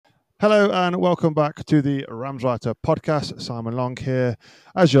Hello and welcome back to the Ramswriter podcast. Simon Long here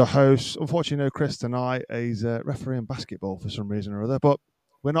as your host. Unfortunately, no Chris tonight. He's refereeing basketball for some reason or other, but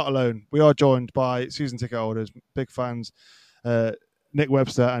we're not alone. We are joined by season ticket holders, big fans, uh, Nick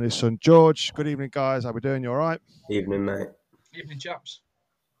Webster and his son George. Good evening, guys. How we doing? You all right? Evening, mate. Evening, chaps.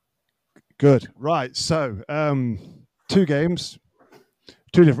 Good. Right. So, two games,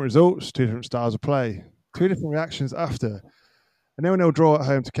 two different results, two different styles of play, two different reactions after. A 0-0 draw at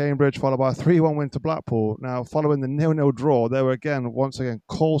home to Cambridge, followed by a 3-1 win to Blackpool. Now, following the 0-0 draw, there were once again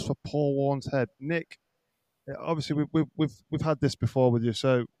calls for Paul Warne's head. Nick, obviously we've had this before with you.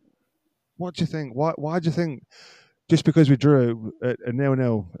 So, what do you think? Why do you think just because we drew a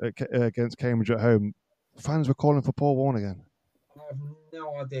 0-0 against Cambridge at home, fans were calling for Paul Warne again? I have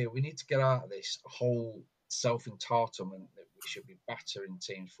no idea. We need to get out of this whole self-entitlement that we should be battering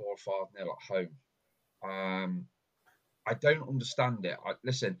teams 4 or 5-0 at home. I don't understand it.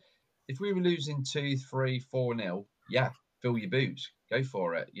 Listen, if we were losing 2, 3, 4-0, yeah, fill your boots, go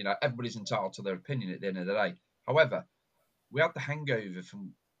for it. You know, everybody's entitled to their opinion at the end of the day. However, we had the hangover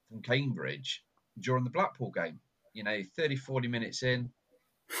from Cambridge during the Blackpool game. You know, 30, 40 minutes in,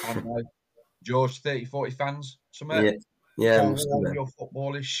 I don't know, George, 30, 40 fans, something. Yeah, Paul Warne, your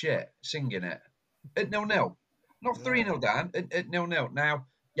football is shit, singing it at 0-0, not 3-0 down, at 0-0. Now,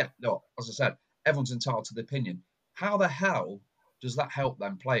 yeah, no, as I said, everyone's entitled to the opinion. How the hell does that help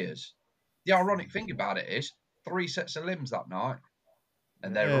them players? The ironic thing about it is 3 sets of limbs that night,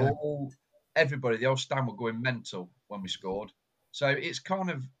 and they're all, everybody, the old stand were going mental when we scored. So it's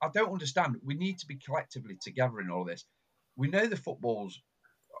kind of, I don't understand. We need to be collectively together in all this. We know the football's,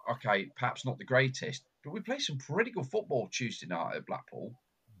 okay, perhaps not the greatest, but we played some pretty good football Tuesday night at Blackpool.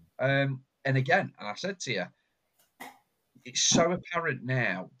 And again, and I said to you, it's so apparent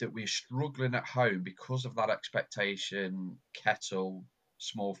now that we're struggling at home because of that expectation, kettle,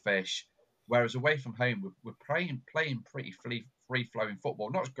 small fish. Whereas away from home, we're playing pretty free flowing football.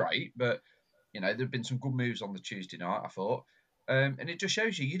 Not as great, but you know, there've been some good moves on the Tuesday night, I thought. And it just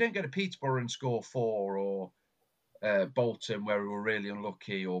shows you don't go to Peterborough and score 4, or Bolton where we were really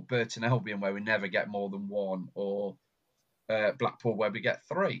unlucky, or Burton Albion where we never get more than 1, or Blackpool where we get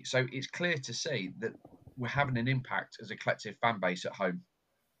 3. So it's clear to see that we're having an impact as a collective fan base at home.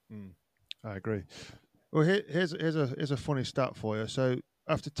 I agree. Well, here's a funny stat for you. So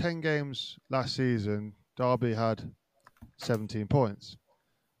after 10 games last season, Derby had 17 points.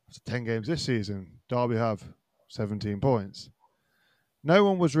 After 10 games this season, Derby have 17 points. No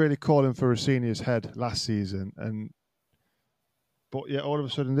one was really calling for Rossini's head last season, but yet all of a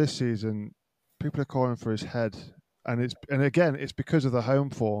sudden this season, people are calling for his head, and again it's because of the home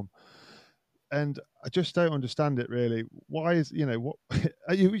form, and I just don't understand it really. Why is what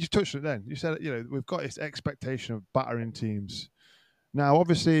you just touched it then? You said we've got this expectation of battering teams. Now,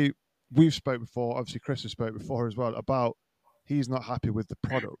 obviously, we've spoke before. Obviously, Chris has spoke before as well about he's not happy with the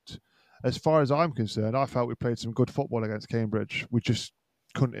product. As far as I'm concerned, I felt we played some good football against Cambridge. We just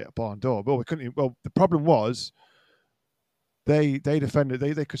couldn't hit a barn door. Well, we couldn't. Well, the problem was they defended.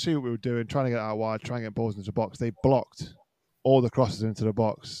 They could see what we were doing, trying to get out wide, trying to get balls into the box. They blocked all the crosses into the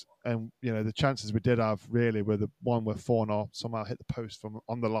box, and the chances we did have really were the one where Fornor somehow hit the post from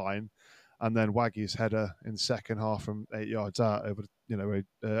on the line, and then Waggy's header in the second half from 8 yards out over headed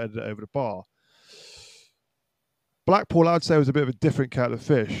it over the bar. Blackpool, I'd say, was a bit of a different kettle of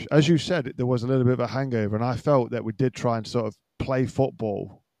fish. As you said, there was a little bit of a hangover, and I felt that we did try and sort of play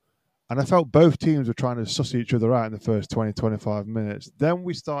football. And I felt both teams were trying to suss each other out in the first 20, 25 minutes. Then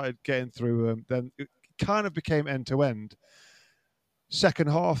we started getting through them. Then it kind of became end-to-end. Second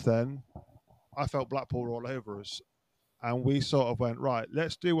half, then, I felt Blackpool were all over us. And we sort of went, right,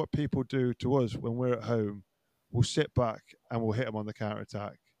 let's do what people do to us when we're at home. We'll sit back and we'll hit them on the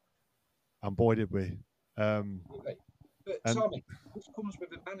counter-attack. And boy, did we. But Tommy, this comes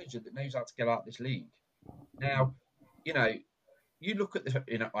with a manager that knows how to get out of this league. Now, you look at the,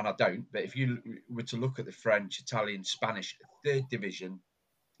 and I don't, but if you were to look at the French, Italian, Spanish, third division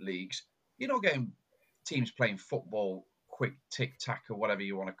leagues, you're not getting teams playing football, quick tic-tac or whatever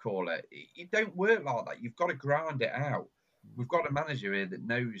you want to call it. It don't work like that. You've got to grind it out. We've got a manager here that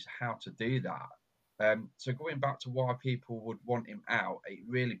knows how to do that. So going back to why people would want him out, it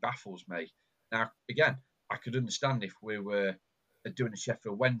really baffles me. Now, again, I could understand if we were doing a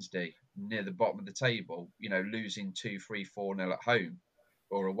Sheffield Wednesday near the bottom of the table, losing 2, 3, 4-0 at home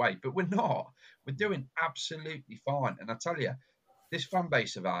or away. But we're not. We're doing absolutely fine. And I tell you, this fan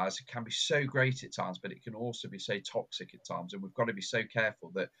base of ours can be so great at times, but it can also be so toxic at times. And we've got to be so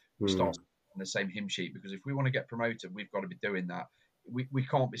careful that we start on the same hymn sheet, because if we want to get promoted, we've got to be doing that. We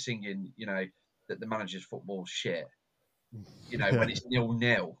can't be singing, that the manager's football shit, when it's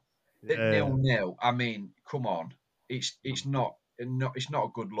 0-0. At Yeah, 0-0, I mean, come on, it's not it's not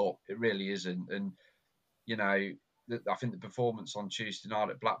a good look. It really isn't. And you know, I think the performance on Tuesday night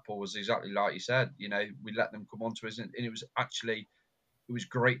at Blackpool was exactly like you said. You know, we let them come on to us, and it was actually it was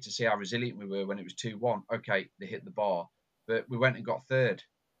great to see how resilient we were when it was 2-1. Okay, they hit the bar, but we went and got third.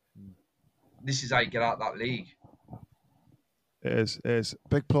 This is how you get out of that league. it is. It is.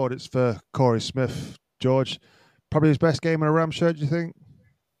 Big plaudits for Corey Smith, George. Probably his best game in a Ram shirt, do you think?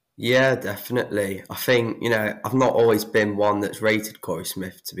 Yeah, definitely. I think, I've not always been one that's rated Corey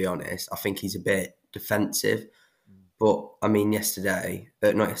Smith, to be honest. I think he's a bit defensive. But, I mean, not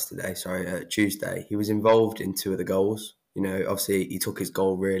yesterday, sorry, Tuesday, he was involved in two of the goals. Obviously, he took his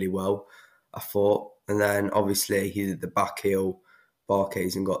goal really well, I thought. And then, obviously, he did the back heel,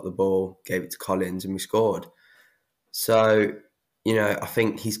 Barkes, and got the ball, gave it to Collins, and we scored. So, I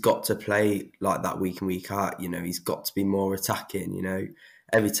think he's got to play like that week in, week out. He's got to be more attacking.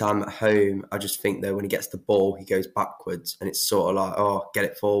 Every time at home, I just think that when he gets the ball, he goes backwards, and it's sort of like, oh, get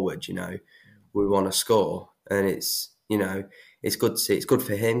it forward. We want to score, and it's good to see. It's good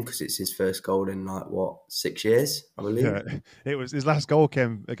for him because it's his first goal in 6 years, I believe. Yeah, it was his last goal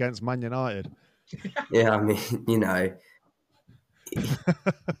came against Man United. Yeah, I mean,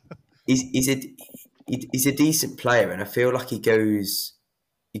 he's a decent player, and I feel like he goes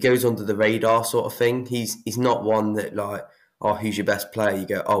under the radar sort of thing. He's not one that like, oh, who's your best player? You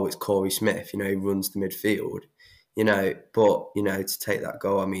go, oh, it's Corey Smith. He runs the midfield. But to take that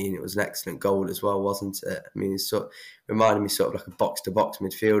goal, I mean, it was an excellent goal as well, wasn't it? I mean, it reminded me sort of like a box to box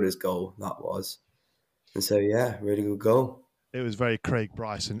midfielder's goal that was. And so yeah, really good goal. It was very Craig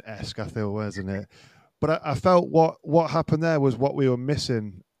Bryson-esque, I feel, wasn't it? But I felt what happened there was what we were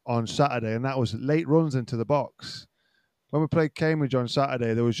missing on Saturday, and that was late runs into the box. When we played Cambridge on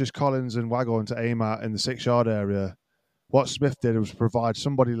Saturday, there was just Collins and Waghorn to aim at in the 6-yard area. What Smith did was provide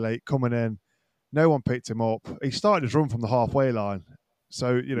somebody late coming in. No one picked him up. He started his run from the halfway line.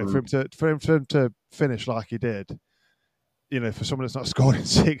 So, for him to finish like he did, for someone that's not scored in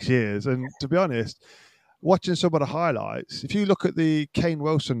 6 years. And to be honest, watching some of the highlights, if you look at the Kane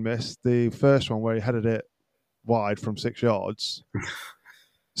Wilson miss, the first one where he headed it wide from 6 yards,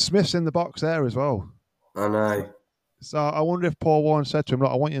 Smith's in the box there as well. I know. So I wonder if Paul Warren said to him,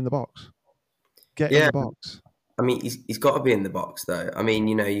 look, I want you in the box. Get in the box. I mean, he's got to be in the box, though. I mean,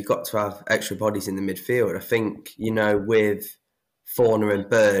 you've got to have extra bodies in the midfield. I think, with Forner and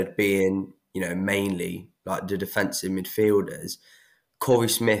Bird being, mainly like the defensive midfielders, Corey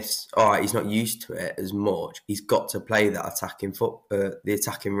Smith's, all right, he's not used to it as much. He's got to play that the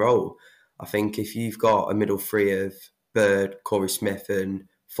attacking role. I think if you've got a middle three of Bird, Corey Smith and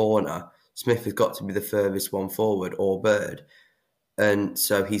Forner, Smith has got to be the furthest one forward, or Bird. And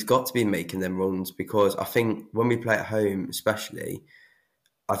so he's got to be making them runs, because I think when we play at home, especially,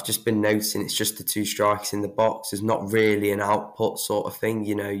 I've just been noticing it's just the two strikers in the box. There's not really an output sort of thing.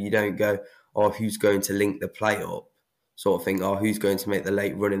 You don't go, oh, who's going to link the play up sort of thing, or who's going to make the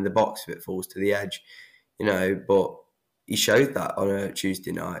late run in the box if it falls to the edge, but he showed that on a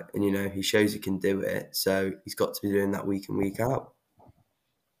Tuesday night, and, he shows he can do it. So he's got to be doing that week in, week out.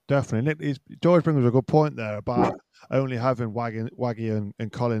 Definitely. George brings a good point there about only having Waggy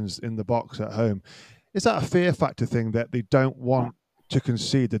and Collins in the box at home. Is that a fear factor thing that they don't want to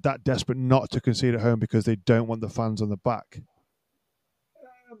concede? They're that desperate not to concede at home because they don't want the fans on the back?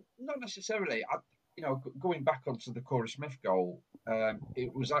 Not necessarily. Going back onto the Corey Smith goal,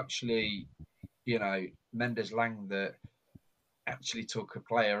 it was actually, Mendes Lang that actually took a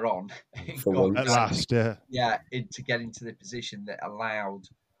player on at last, yeah. Yeah, to get into the position that allowed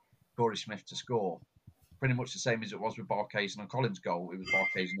Corey Smith to score. Pretty much the same as it was with Barkhuizen and Collins' goal. It was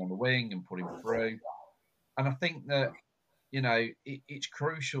Barkhuizen on the wing and put him through. And I think that, it's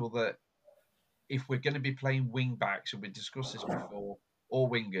crucial that if we're going to be playing wing backs, and we discussed this before, or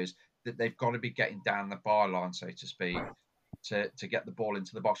wingers, that they've got to be getting down the byline, so to speak, to get the ball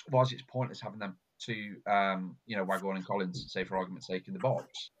into the box. Otherwise, it's pointless having them to, Waghorn and Collins, say for argument's sake, in the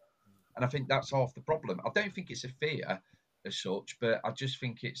box. And I think that's half the problem. I don't think it's a fear as such, but I just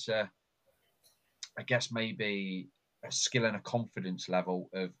think it's I guess maybe a skill and a confidence level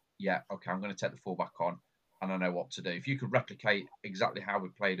of, okay, I'm going to take the fullback on and I know what to do. If you could replicate exactly how we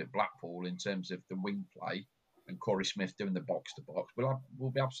played at Blackpool in terms of the wing play and Corey Smith doing the box to box,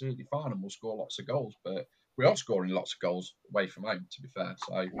 we'll be absolutely fine and we'll score lots of goals. But we are scoring lots of goals away from home, to be fair.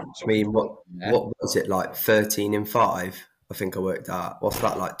 So I mean, what was it, like 13-5? I think I worked out. What's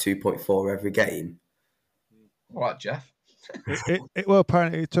that, like 2.4 every game? All right, Jeff. Well,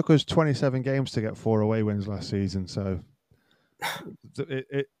 apparently it took us 27 games to get 4 away wins last season. So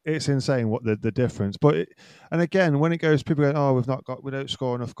It's insane what the difference. But and again, when it goes, people go, "Oh, we don't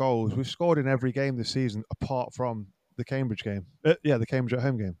score enough goals." We've scored in every game this season, apart from the Cambridge game. The Cambridge at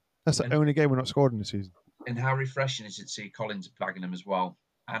home game. That's the only game we're not scored in this season. And how refreshing is it to see Collins and Dagenham as well,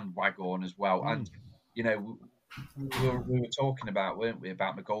 and Waghorn as well. And you know, we were talking about, weren't we,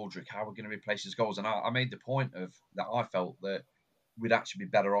 about McGoldrick, how we're going to replace his goals. And I made the point of that. I felt that we'd actually be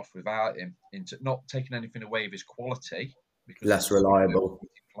better off without him, into not taking anything away of his quality, because Less reliable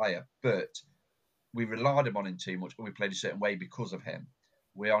player, but we relied on him too much, and we played a certain way because of him.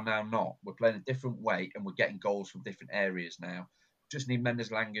 We are now not. We're playing a different way, and we're getting goals from different areas now. Just need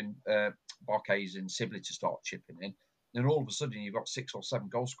Mendes, Langan, Barkhays, and Sibley to start chipping in, and all of a sudden you've got 6 or 7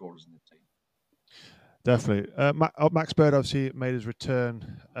 goal scorers in the team. Definitely. Max Bird obviously made his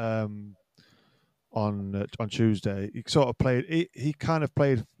return on Tuesday. He sort of played. He kind of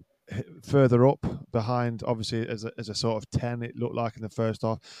played further up behind, obviously as a sort of 10. It looked like in the first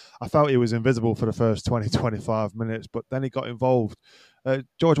half. I felt he was invisible for the first 20-25 minutes, but then he got involved.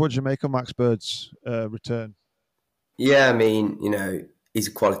 George, what did you make of Max Bird's return? Yeah, I mean, he's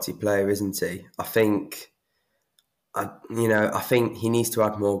a quality player, isn't he? I think he needs to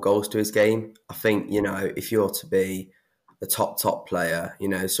add more goals to his game. I think, if you're to be the top player,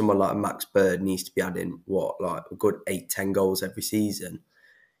 someone like Max Bird needs to be adding a good 8-10 goals every season.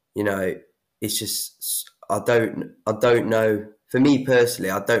 It's just, I don't know. For me personally,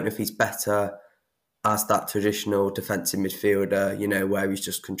 I don't know if he's better as that traditional defensive midfielder, where he's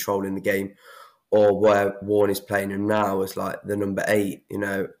just controlling the game, or where Warne is playing him now as like the number 8.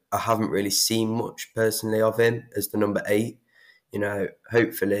 I haven't really seen much personally of him as the number 8.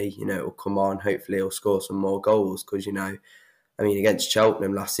 Hopefully, it'll come on. Hopefully he'll score some more goals because, against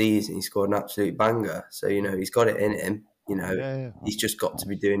Cheltenham last season, he scored an absolute banger. So, he's got it in him. He's just got to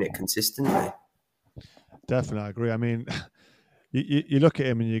be doing it consistently. Definitely, I agree. I mean, you look at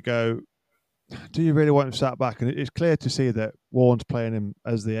him and you go, do you really want him sat back? And it's clear to see that Warne's playing him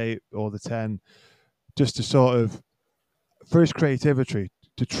as the 8 or the 10, just to sort of, for his creativity,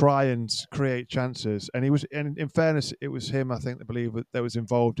 to try and create chances. And he was, and in fairness, it was him, I think, I believe, that was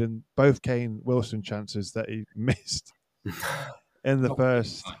involved in both Kane Wilson chances that he missed in the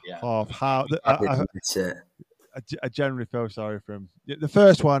first half. I generally feel sorry for him. The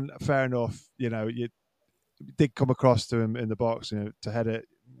first one, fair enough. You did come across to him in the box, to head it.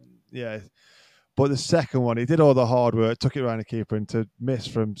 Yeah. But the second one, he did all the hard work, took it around the keeper, and to miss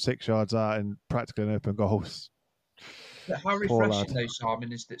from 6 yards out and practically an open goals. But how refreshing, though,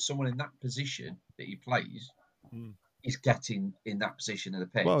 Simon, is that someone in that position that he plays is getting in that position of the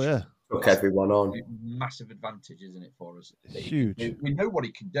pitch. Well, yeah. Took everyone on. Massive advantage, isn't it, for us? Huge. We know what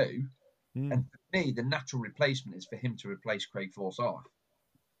he can do. And for me, the natural replacement is for him to replace Craig Forsyth,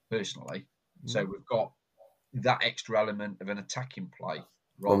 personally. So we've got that extra element of an attacking play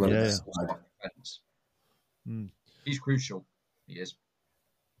rather than defence. He's crucial. He is.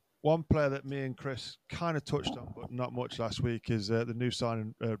 One player that me and Chris kind of touched on, but not much last week, is the new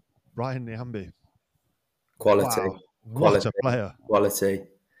signing, Ryan Nyambe. Quality. Wow. What a player. Quality.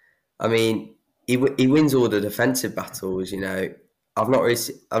 I mean, he wins all the defensive battles, I've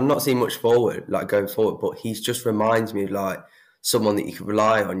not seen much forward, going forward, but he just reminds me of someone that you could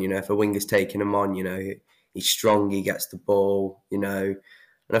rely on, if a winger's taking him on, he's strong, he gets the ball, and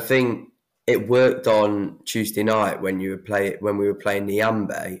I think it worked on Tuesday night when we were playing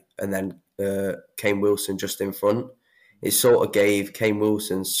Nyambe and then Kane Wilson just in front. It sort of gave Kane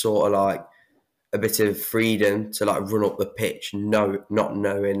Wilson sort of a bit of freedom to run up the pitch, not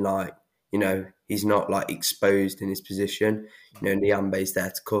knowing he's not exposed in his position. Nyambe's there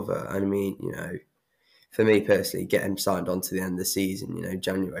to cover. And I mean, for me personally, get him signed on to the end of the season.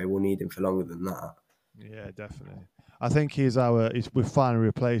 January, we'll need him for longer than that. Yeah, definitely. I think we've finally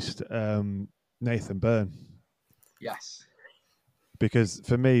replaced Nathan Byrne. Yes. Because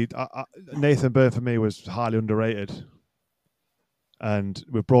for me, Nathan Byrne for me was highly underrated. And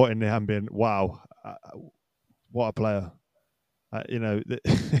we brought in Nyambe and wow, what a player.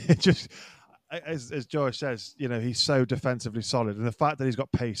 It just, as George says, he's so defensively solid. And the fact that he's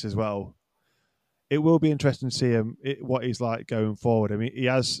got pace as well, it will be interesting to see what he's like going forward. I mean, he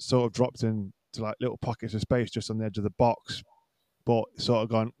has sort of dropped into little pockets of space just on the edge of the box, but sort of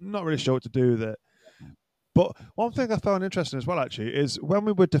gone, not really sure what to do with it. But one thing I found interesting as well, actually, is when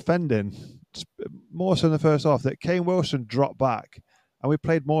we were defending, more so in the first half, that Kane Wilson dropped back and we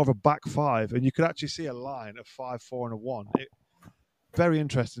played more of a back 5, and you could actually see a line of 5, 4, and a 1. Very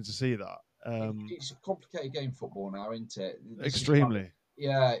interesting to see that. It's a complicated game, football now, isn't it? Extremely.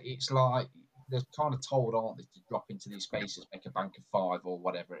 It's like they're kind of told, aren't they, to drop into these spaces, make a bank of 5 or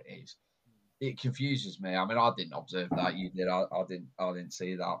whatever it is. it confuses me. I mean, I didn't observe that. You did. I didn't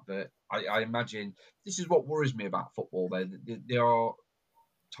see that. But I imagine this is what worries me about football. They are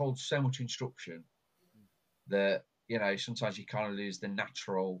told so much instruction that, you know, sometimes you kind of lose the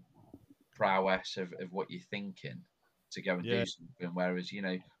natural prowess of what you're thinking to go and do something. Whereas, you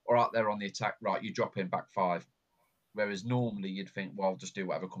know, or out there on the attack, right, you drop in back 5. Whereas normally you'd think, well, just do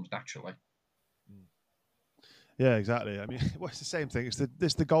whatever comes naturally. Yeah, exactly. I mean, well, it's the same thing. It's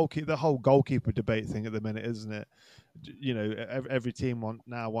the goalkeeper, the whole goalkeeper debate thing at the minute, isn't it? You know, every team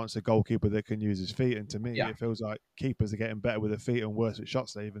now wants a goalkeeper that can use his feet, and to me, it feels like keepers are getting better with their feet and worse at shot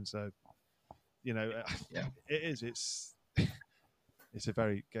saving. So, you know, it is. It's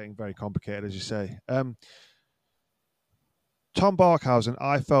getting very complicated, as you say. Tom Barkhausen,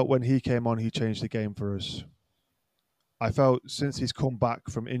 I felt when he came on, he changed the game for us. I felt since he's come back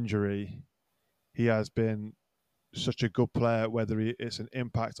from injury, he has been such a good player, whether it's an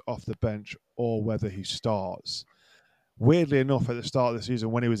impact off the bench or whether he starts. Weirdly enough, at the start of the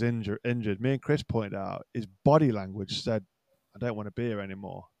season, when he was injured, me and Chris pointed out, his body language said, I don't want to be here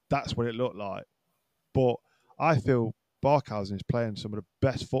anymore. That's what it looked like. But I feel Barkhausen is playing some of the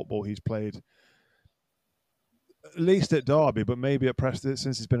best football he's played, at least at Derby, but maybe at Preston,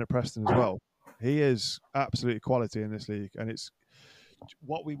 since he's been at Preston as well. He is absolutely quality in this league, and it's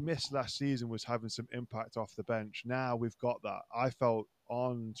what we missed last season was having some impact off the bench. Now we've got that. I felt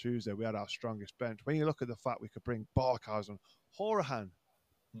on Tuesday we had our strongest bench. When you look at the fact we could bring Barkhausen, Horahan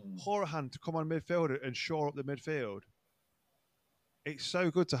to come on midfield and shore up the midfield, it's so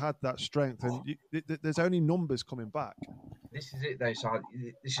good to have that strength. And there's only numbers coming back. This is it, though. So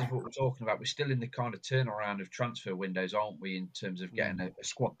this is what we're talking about. We're still in the kind of turnaround of transfer windows, aren't we, in terms of getting a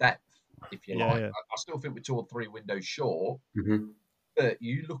squad depth, if you like. Yeah. I still think we're 2 or 3 windows short. Mm-hmm. But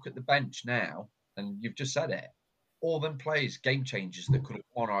you look at the bench now, and you've just said it. All them players, game changers that could have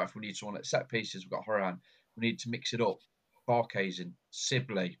gone. All right, if we need someone at set pieces, we've got Horan. We need to mix it up. Barkhausen,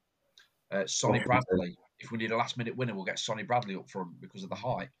 Sibley, Sonny Bradley. If we need a last-minute winner, we'll get Sonny Bradley up front because of the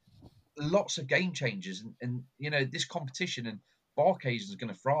height. Lots of game changers, and you know this competition. And Barkhausen is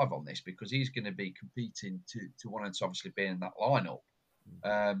going to thrive on this because he's going to be competing to want to obviously be in that lineup.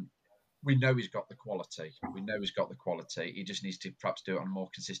 We know he's got the quality. He just needs to perhaps do it on a more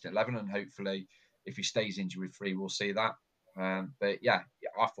consistent level, and hopefully, if he stays injury-free, we'll see that. But yeah,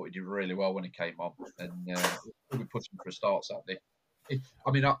 I thought he did really well when he came on, and we'll be pushing for a start Saturday.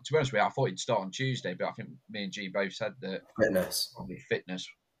 To be honest with you, I thought he'd start on Tuesday, but I think me and G both said that fitness,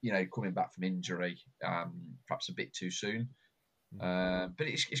 you know, coming back from injury, perhaps a bit too soon. But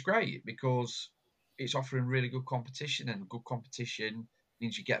it's great because it's offering really good competition, and good competition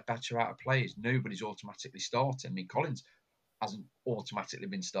means you get better out of players. Nobody's automatically starting. I mean, Collins hasn't automatically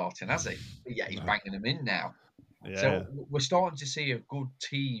been starting, has he? But yeah, he's banging them in now. Yeah. So we're starting to see a good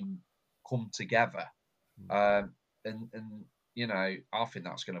team come together. And you know, I think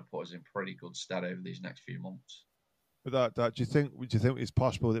that's going to put us in pretty good stead over these next few months. But that do you think it's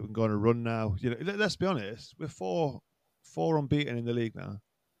possible that we can go on a run now? You know, let's be honest, we're four unbeaten in the league now.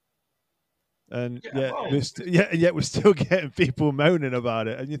 And yet we're still getting people moaning about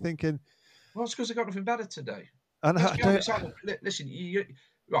it, and you're thinking, well, it's because they got nothing better today. And listen,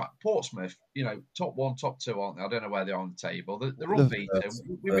 right, Portsmouth, you know, top 1, top 2, aren't they? I don't know where they are on the table. They're unbeaten.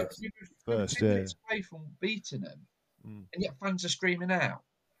 We're 2 minutes away from beating them, and yet fans are screaming out.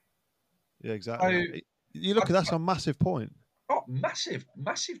 Yeah, exactly. So, you look at that's a massive point. Oh, massive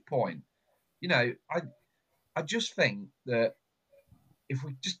point. You know, I just think that if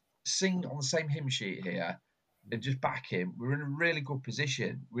we just sing on the same hymn sheet here and just back him, we're in a really good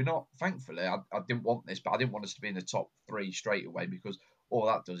position. We're not, thankfully, I didn't want this, but I didn't want us to be in the top 3 straight away because all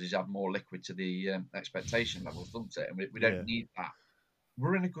that does is add more liquid to the expectation levels, doesn't it? And we don't need that.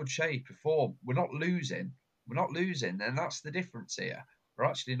 We're in a good shape. Perform. We're not losing, and that's the difference here. We're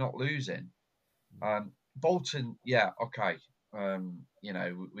actually not losing. Bolton, yeah, okay. You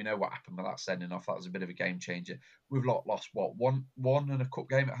know, we know what happened with that sending off. That was a bit of a game changer. We've lost what one and a cup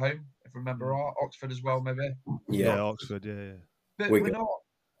game at home, if I remember right. Oxford as well, maybe. Yeah, Oxford, yeah. But we're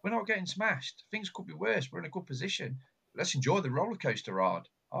not getting smashed. Things could be worse. We're in a good position. Let's enjoy the roller coaster ride.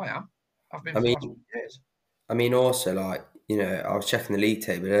 I am. I've been for the last few years. I mean, also, like, you know, I was checking the league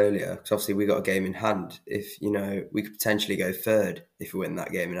table earlier because obviously we got a game in hand. If, you know, we could potentially go third if we win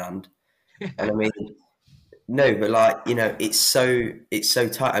that game in hand. And I mean, no, but like, you know, it's so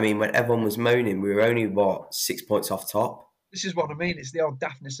tight. I mean, when everyone was moaning, we were only 6 points off top. This is what I mean. It's the old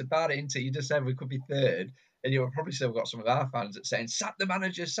daftness about it, isn't it? You just said we could be third, and you've probably still got some of our fans that saying, sack the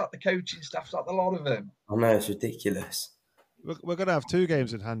managers, sack the coaching staff, sack the lot of them. I know, it's ridiculous. We're going to have 2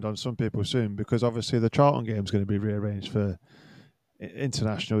 games in hand on some people soon because obviously the Charlton game is going to be rearranged for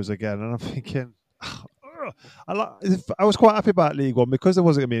internationals again, and I'm thinking. I was quite happy about League One because there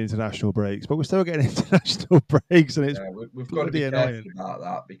wasn't going to be international breaks, but we're still getting international breaks, and it's we've got to be annoying. careful about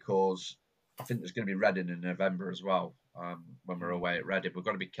that because I think there's going to be Reading in November as well. When we're away at Reading, we've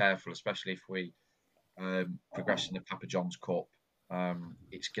got to be careful, especially if we progress in the Papa John's Cup.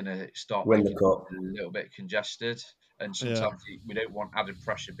 It's going to start Win making the cup. it a little bit congested, and sometimes we don't want added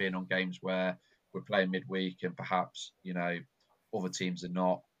pressure being on games where we're playing midweek and perhaps other teams are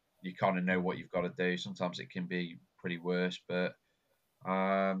not. You kind of know what you've got to do. Sometimes it can be pretty worse, but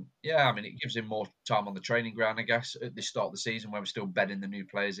I mean, it gives him more time on the training ground, I guess, at the start of the season when we're still bedding the new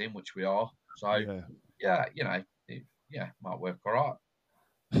players in, which we are. So, might work all right.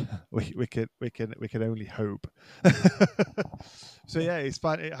 we can only hope. So yeah, it's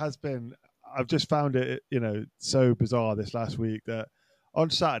fun. It has been. I've just found it, so bizarre this last week that on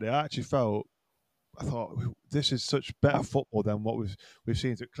Saturday I actually I thought this is such better football than what we've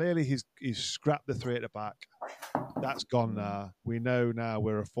seen. So clearly he's scrapped the 3 at the back. That's gone now. We know now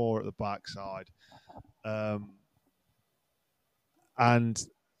we're a 4 at the back side. And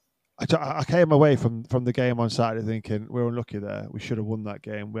I came away from the game on Saturday thinking we're unlucky there. We should have won that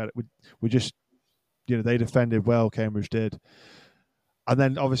game. We just they defended well. Cambridge did. And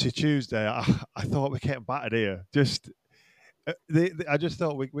then obviously Tuesday, I thought we're getting battered here. I just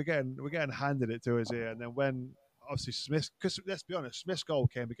thought we're getting handed it to us here, and then when obviously Smith, because let's be honest, Smith's goal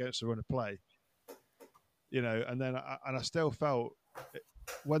came against the run of play, and then I still felt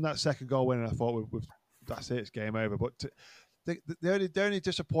when that second goal went, I thought that's it, it's game over. But the only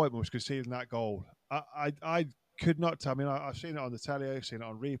disappointment was conceding that goal. I could not tell. I mean, I've seen it on the telly, I've seen it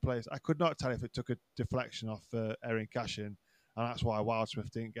on replays. I could not tell if it took a deflection off Erin Cashin, and that's why Wildsmith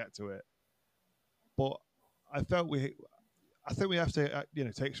didn't get to it. But I think we have to,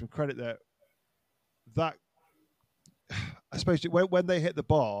 take some credit there. That, I suppose, when they hit the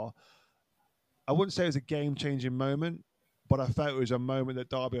bar, I wouldn't say it was a game-changing moment, but I felt it was a moment that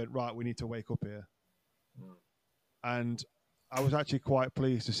Derby went, right, we need to wake up here. And I was actually quite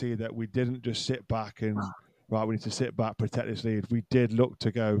pleased to see that we didn't just sit back and, right, we need to sit back, protect this lead. We did look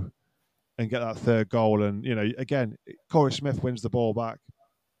to go and get that third goal. And, again, Corey Smith wins the ball back,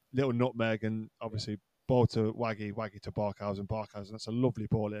 little nutmeg, and obviously ball to Waggy to Barkhausen. That's a lovely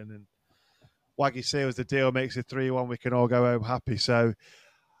ball in, and Waggy seals the deal, makes it 3-1. We can all go home happy. So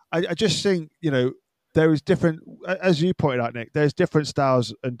I just think, there is different, as you pointed out, Nick, there's different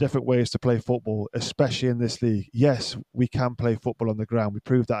styles and different ways to play football, especially in this league. Yes, we can play football on the ground. We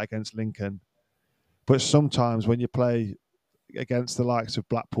proved that against Lincoln. But sometimes when you play against the likes of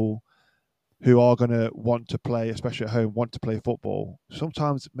Blackpool, who are going to want to play, especially at home, want to play football,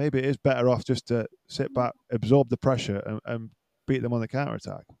 sometimes maybe it is better off just to sit back, absorb the pressure, and beat them on the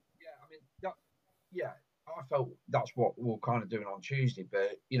counter-attack. I felt that's what we were kind of doing on Tuesday.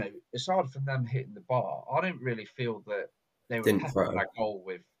 But, aside from them hitting the bar, I didn't really feel that they were peppering that goal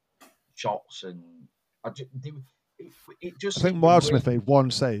with shots. And it just... I think Wildsmith made one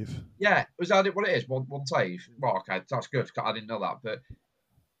save. Yeah, was that what it is? One save? Well, okay, that's good. I didn't know that. But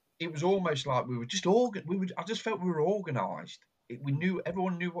it was almost like we were just I just felt we were organised.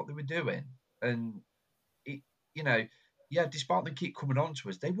 Everyone knew what they were doing, and despite them keep coming on to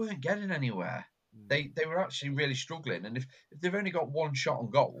us, they weren't getting anywhere. They were actually really struggling, and if they've only got one shot on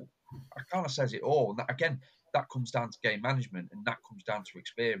goal, it kind of says it all. And that comes down to game management, and that comes down to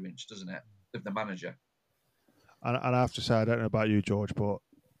experience, doesn't it, of the manager? And I have to say, I don't know about you, George, but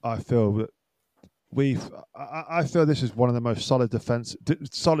I feel that I feel this is one of the most solid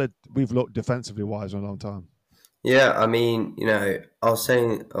we've looked defensively wise in a long time. Yeah, I mean, I was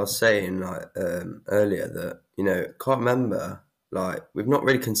saying like earlier that can't remember, like, we've not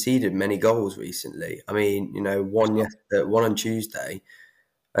really conceded many goals recently. I mean, one on Tuesday,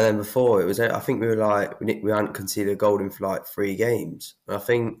 and then before it was, I think we were like we hadn't conceded a goal in for like 3 games. And I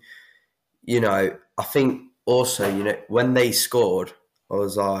think also when they scored, I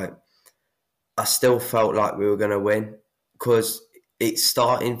was like, I still felt like we were going to win, because it's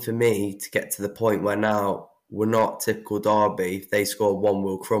starting for me to get to the point where now we're not typical Derby. If they score 1,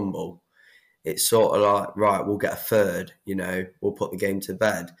 we'll crumble. It's sort of like, right, we'll get a third, we'll put the game to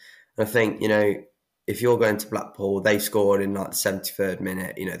bed. And I think, if you're going to Blackpool, they scored in like the 73rd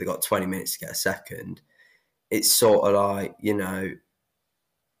minute, they got 20 minutes to get a second. It's sort of like,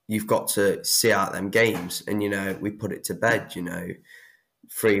 you've got to see out them games, and, we put it to bed,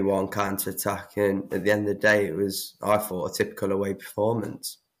 3-1 counter-attack, and at the end of the day, it was, I thought, a typical away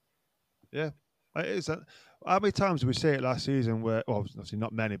performance. Yeah, it is. How many times did we see it last season where, well, obviously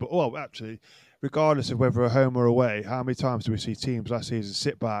not many, but, actually, regardless of whether a home or away, how many times do we see teams last season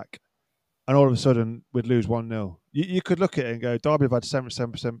sit back and all of a sudden we'd lose 1-0. You could look at it and go, Derby have had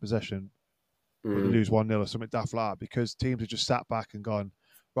 77% possession, but they lose 1-0 or something daft like that, because teams have just sat back and gone,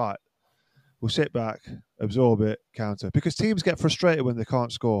 right, we'll sit back, absorb it, counter. Because teams get frustrated when they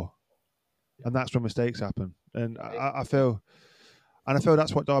can't score, and that's when mistakes happen. And I feel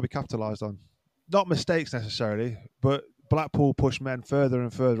that's what Derby capitalised on. Not mistakes necessarily, but Blackpool pushed men further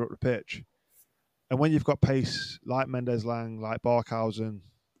and further up the pitch. And when you've got pace like Mendez-Lang, like Barkhausen,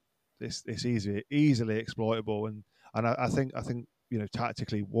 it's easily exploitable. And I think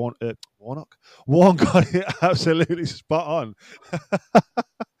tactically, Warnock got it absolutely spot on.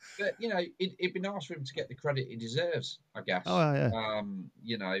 But it'd be nice for him to get the credit he deserves, I guess. Oh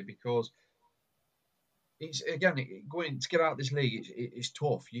yeah. Because it's going to get out of this league. It's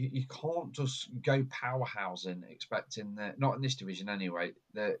tough. You can't just go powerhousing expecting that. Not in this division anyway.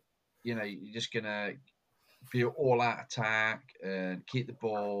 That you're just gonna be all out attack and keep the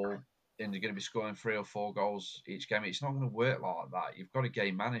ball, and you're going to be scoring 3 or 4 goals each game. It's not going to work like that. You've got to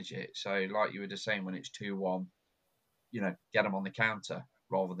game manage it. So, like you were just saying, when it's 2-1, get them on the counter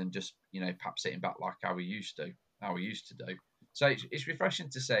rather than just perhaps sitting back like how we used to do. So it's refreshing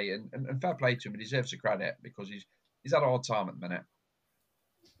to say, and fair play to him. He deserves the credit because he's had a hard time at the minute.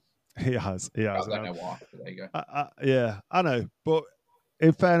 He has. I don't know why. But there you go. Yeah, I know. But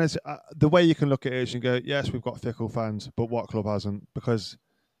in fairness, the way you can look at it is you go, yes, we've got fickle fans, but what club hasn't? Because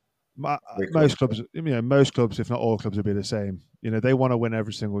most clubs, if not all clubs, will be the same. They want to win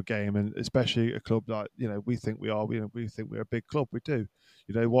every single game, and especially a club like we think we are. We think we're a big club. We do.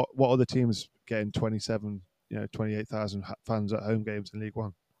 What other teams getting 28,000 fans at home games in League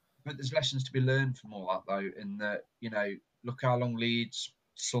One? But there's lessons to be learned from all that, though. In that, look how long Leeds,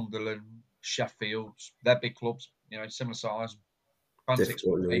 Sunderland, Sheffield, they're big clubs. Similar size, fan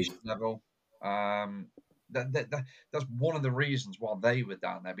expectation level. That's one of the reasons why they were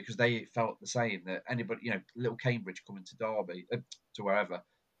down there, because they felt the same, that anybody, little Cambridge coming to Derby, to wherever,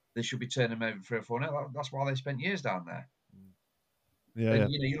 they should be turning them over 3 or 4. That's why they spent years down there. Yeah,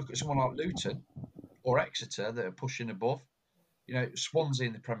 and, you look at someone like Luton or Exeter that are pushing above. Swansea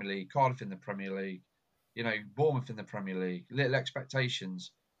in the Premier League, Cardiff in the Premier League, Bournemouth in the Premier League. Little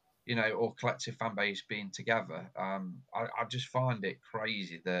expectations, or collective fan base being together. I just find it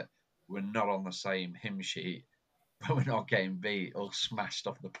crazy that we're not on the same hymn sheet, but we're not getting beat or smashed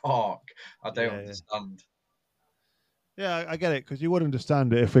off the park. I don't understand. Yeah, I get it, because you would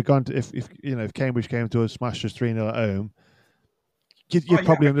understand it if if Cambridge came to us, smashed us 3-0 at home. You'd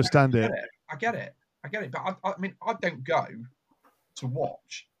probably understand it. I get it. But I mean, I don't go to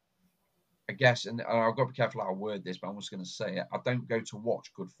watch. I guess, and I've got to be careful how I word this, but I'm just going to say it. I don't go to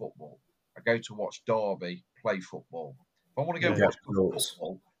watch good football. I go to watch Derby play football. If I want to go watch good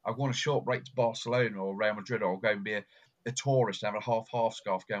football, I go on a short break to Barcelona or Real Madrid, or I'll go and be a tourist and have a half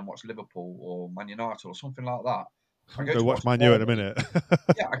scarf, go and watch Liverpool or Man United or something like that. I go to watch Man U in a minute.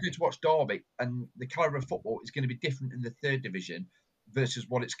 Yeah, I go to watch Derby, and the calibre of football is going to be different in the 3rd division versus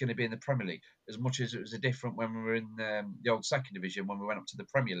what it's going to be in the Premier League, as much as it was different when we were in the old 2nd division, when we went up to the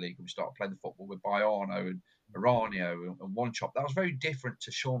Premier League and we started playing the football with Baiano and Aranio and One Chop. That was very different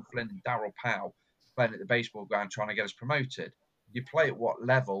to Sean Flynn and Darryl Powell playing at the baseball ground trying to get us promoted. You play at what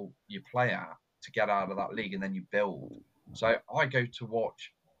level you play at to get out of that league, and then you build. So I go to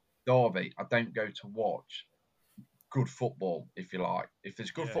watch Derby. I don't go to watch good football, if you like. If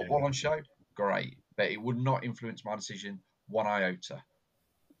there's good football on show, great. But it would not influence my decision one iota.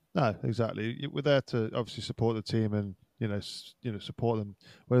 No, exactly. We're there to obviously support the team and support them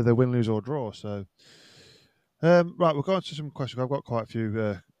whether they win, lose, or draw. So, right, we'll go on to some questions. I've got quite a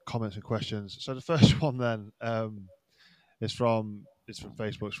few comments and questions. So the first one then is from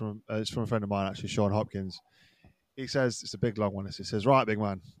Facebook. It's from a friend of mine, actually, Sean Hopkins. He says, it's a big long one. He says, right, big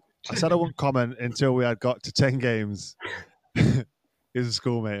man, I said I wouldn't comment until we had got to 10 games. He's a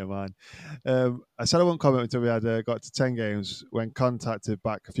schoolmate of mine. I said I wouldn't comment until we had got to 10 games when contacted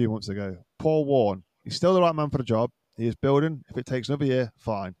back a few months ago. Paul Warne, he's still the right man for the job. He is building. If it takes another year,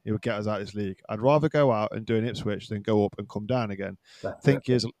 fine. He will get us out of this league. I'd rather go out and do an Ipswich than go up and come down again. Think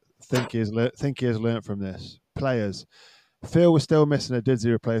he has learnt from this. Players. Phil was still missing a Didsey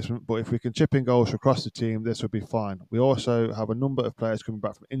replacement, but if we can chip in goals across the team, this would be fine. We also have a number of players coming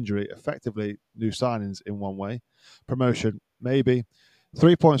back from injury, effectively new signings in one way. Promotion, maybe.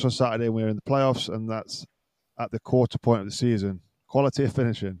 3 points on Saturday, and we're in the playoffs, and that's at the quarter point of the season. Quality of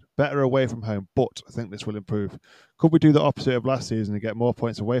finishing, better away from home, but I think this will improve. Could we do the opposite of last season and get more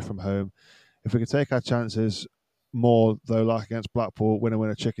points away from home? If we can take our chances more, though, like against Blackpool,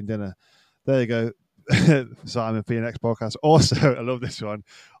 winner, chicken dinner. There you go. Simon Phoenix podcast. Also, I love this one.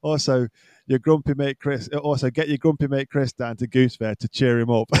 Also, your grumpy mate Chris. Also, get your grumpy mate Chris down to Goose Fair to cheer him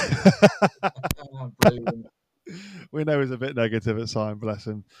up. Oh, brilliant. We know he's a bit negative at Simon, bless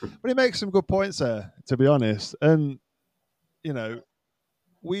him, but he makes some good points there, to be honest. And you know,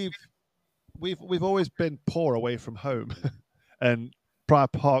 we've always been poor away from home, and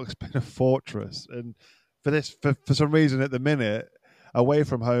Pride Park's been a fortress. And for some reason, at the minute, away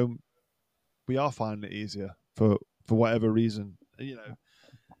from home, we are finding it easier for whatever reason, you know.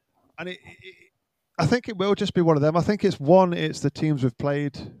 And I think it will just be one of them. I think it's the teams we've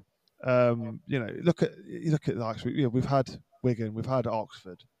played. You know, look at like, you know, we've had Wigan, we've had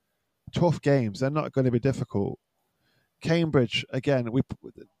Oxford, tough games. They're not going to be difficult. Cambridge again.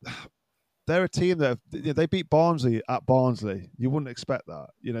 They're a team that they beat Barnsley at Barnsley. You wouldn't expect that,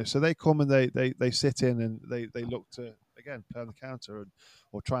 you know. So they come and they sit in and they look to again play on the counter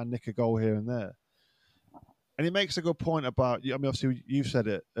or try and nick a goal here and there. And he makes a good point about. I mean, obviously you've said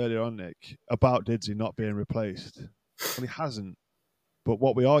it earlier on, Nick, about Didsey not being replaced. Well, he hasn't. But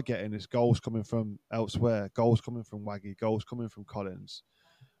what we are getting is goals coming from elsewhere, goals coming from Waggy, goals coming from Collins.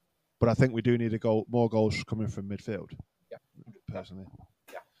 But I think we do need more goals coming from midfield. Yeah, personally.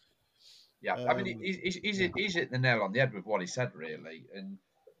 Yeah. I mean, he's hit the nail on the head with what he said, really. And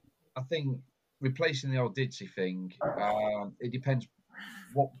I think replacing the old Didsey thing, it depends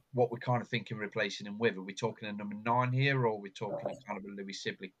what we're kind of thinking replacing him with. Are we talking a number 9 here, or are we talking a kind of a Louis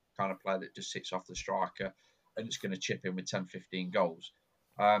Sibley kind of player that just sits off the striker and it's going to chip in with 10, 15 goals?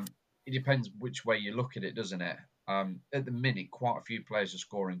 It depends which way you look at it, doesn't it? At the minute, quite a few players are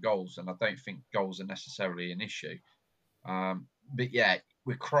scoring goals, and I don't think goals are necessarily an issue. But yeah,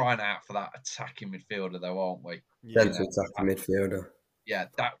 we're crying out for that attacking midfielder, though, aren't we? Central attacking midfielder. Yeah,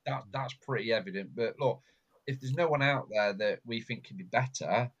 that's pretty evident. But look, if there's no one out there that we think can be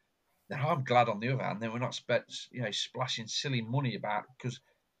better, then I'm glad. On the other hand, then we're not splashing silly money about because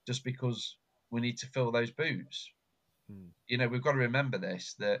we need to fill those boots. You know, we've got to remember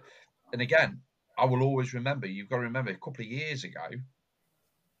this. And again, I will always remember. You've got to remember a couple of years ago,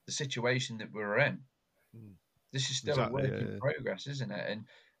 the situation that we were in. This is still a work in progress, isn't it? And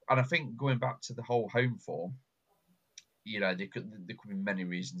I think going back to the whole home form, you know, there could be many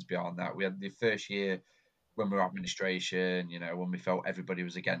reasons behind that. We had the first year when we were administration, you know, when we felt everybody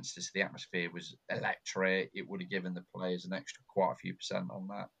was against us, the atmosphere was electric. It would have given the players an extra quite a few percent on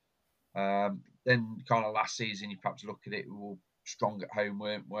that. Then kind of last season, you perhaps look at it, we were strong at home,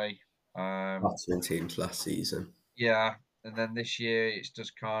 weren't we? Battering teams last season. Yeah, and then this year it's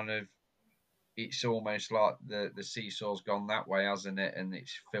just kind of, it's almost like the seesaw's gone that way, hasn't it? And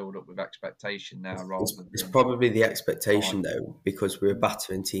it's filled up with expectation now. It's probably the expectation, though, because we're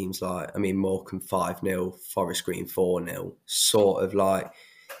battering teams like, I mean, Morecambe 5-0, Forest Green 4-0, sort of like,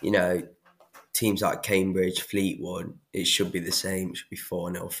 you know, teams like Cambridge, Fleetwood, it should be the same. It should be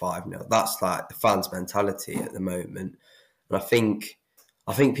 4-0, 5-0. That's like the fans' mentality at the moment. And I think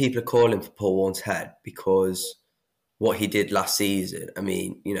people are calling for Paul Warne's head because what he did last season, I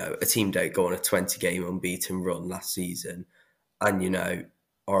mean, you know, a team don't go on a 20-game unbeaten run last season and, you know,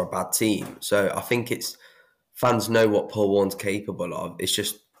 are a bad team. So I think fans know what Paul Warne's capable of. It's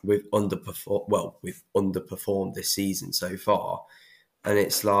just we've underperformed this season so far. And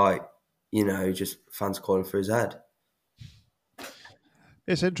it's like, you know, just fans calling for his head.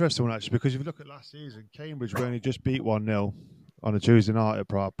 It's interesting one, actually, because if you look at last season, Cambridge, we only just beat 1-0 on a Tuesday night at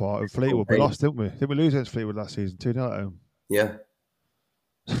Pride Park. And Fleetwood, we lost, didn't we? Did we lose against Fleetwood last season? 2-0 at home. Yeah.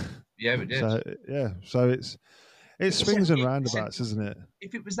 Yeah, we did. So it swings and roundabouts, isn't it?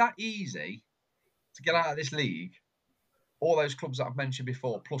 If it was that easy to get out of this league, all those clubs that I've mentioned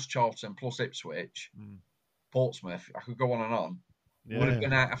before, plus Charlton, plus Ipswich, Portsmouth, I could go on and on, would have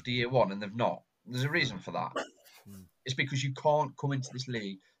been out after year one, and they've not. There's a reason for that. It's because you can't come into this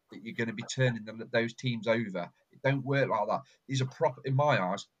league that you're going to be turning those teams over. It don't work like that. These are proper, in my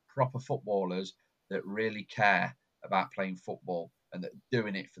eyes, proper footballers that really care about playing football and that are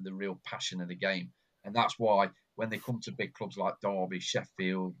doing it for the real passion of the game. And that's why when they come to big clubs like Derby,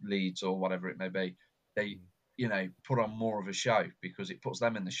 Sheffield, Leeds, or whatever it may be, they, you know, put on more of a show because it puts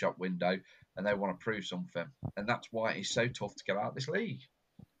them in the shop window and they want to prove something. And that's why it's so tough to get out of this league.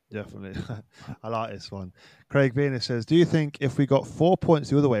 Definitely. I like this one. Craig Venus says, do you think if we got 4 points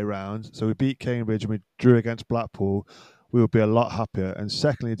the other way round, so we beat Cambridge and we drew against Blackpool, we would be a lot happier? And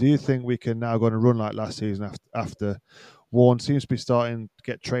secondly, do you think we can now go on a run like last season after Warne seems to be starting to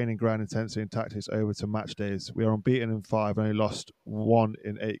get training ground intensity and tactics over to match days? We are unbeaten in 5 and only lost 1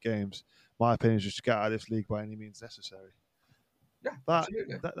 in 8 games. My opinion is just to get out of this league by any means necessary. Yeah,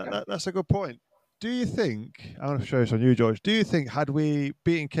 absolutely. That's a good point. Do you think, I'm going to show this on you, George, do you think had we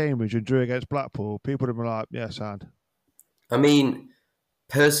beaten Cambridge and drew against Blackpool, people would have been like, yeah, sound? I mean,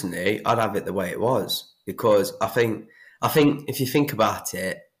 personally, I'd have it the way it was because I think if you think about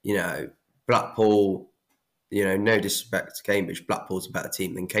it, Blackpool, no disrespect to Cambridge, Blackpool's a better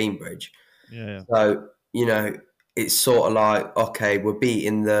team than Cambridge. Yeah. So, it's sort of like, okay, we're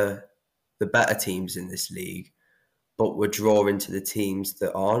beating the better teams in this league, but we're drawing to the teams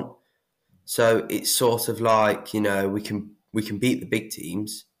that aren't. So it's sort of like, we can beat the big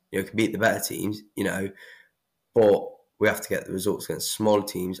teams, can beat the better teams, but we have to get the results against smaller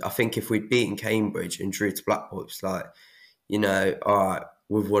teams. I think if we'd beaten Cambridge and drew to Blackpool, it's like, all right,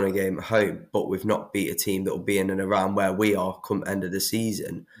 we've won a game at home, but we've not beat a team that will be in and around where we are come end of the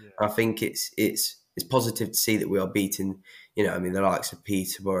season. Yeah. I think it's positive to see that we are beating, the likes of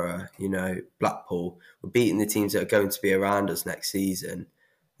Peterborough, Blackpool. We're beating the teams that are going to be around us next season.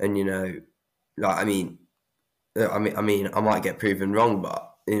 And, I might get proven wrong,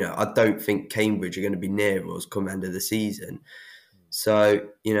 but, I don't think Cambridge are going to be near us come end of the season. So,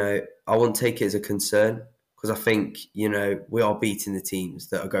 I won't take it as a concern because I think, we are beating the teams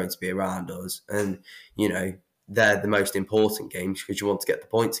that are going to be around us. And, they're the most important games because you want to get the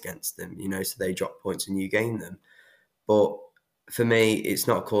points against them, so they drop points and you gain them. But for me, it's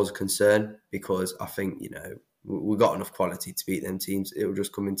not a cause of concern because I think, we've got enough quality to beat them teams. It'll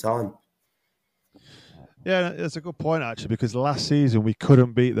just come in time. Yeah, that's a good point, actually, because last season we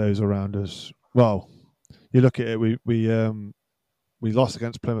couldn't beat those around us. Well, you look at it, we lost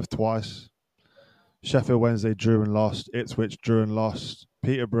against Plymouth twice. Sheffield Wednesday drew and lost. Ipswich drew and lost.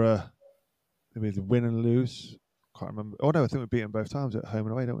 Peterborough, we win and lose. Can't remember. Oh no, I think we beat them both times at home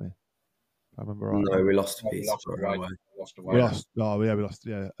and away, don't we? I remember right. No, we lost to Peterborough away. We lost. Oh yeah, we lost.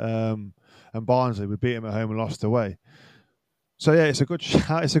 Yeah. And Barnsley, we beat them at home and lost away. So yeah, it's a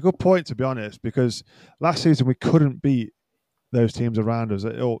good point, to be honest, because last season we couldn't beat those teams around us.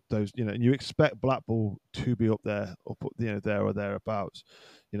 Those, and you expect Blackpool to be up there, there or thereabouts,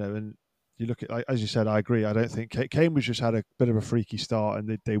 and you look at, as you said, I agree. I don't think Cambridge just had a bit of a freaky start,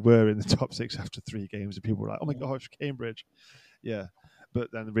 and they were in the top 6 after 3 games, and people were like, "Oh my gosh, Cambridge!" Yeah, but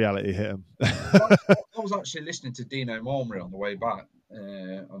then the reality hit them. I was actually listening to Dino Marmry on the way back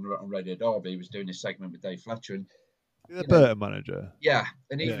on Radio Derby. He was doing a segment with Dave Fletcher, and the Burton manager. Yeah,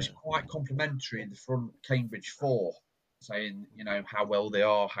 and he was quite complimentary in the front Cambridge 4, saying, how well they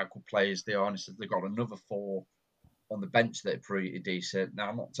are, how good players they are, and he said they've got another 4 on the bench that are pretty decent. Now,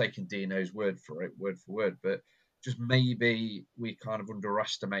 I'm not taking Dino's word for word, but just maybe we kind of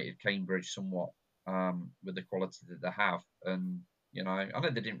underestimated Cambridge somewhat with the quality that they have. And, I know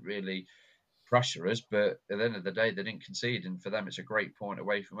they didn't really pressure us, but at the end of the day, they didn't concede. And for them, it's a great point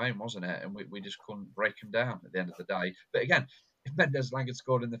away from home, wasn't it? And we just couldn't break them down at the end of the day. But again, if Mendez-Laing had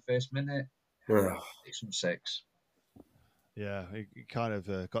scored in the first minute, it's from 6. Yeah, he kind of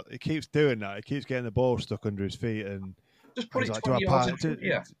he keeps doing that. He keeps getting the ball stuck under his feet and just put it 20 yards in front.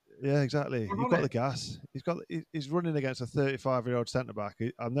 Yeah, exactly. He's got the gas. He's running against a 35-year-old centre back.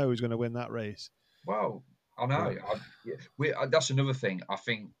 I know he's going to win that race. Well, I know. That's another thing. I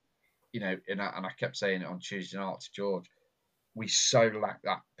think, and I kept saying it on Tuesday night to George. We so lack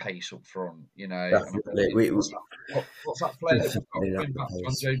that pace up front, Definitely. What's that player?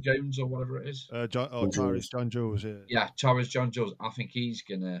 John Joe Jones or whatever it is. Tyrese John Jules. Yeah, Tyrese John Jules. I think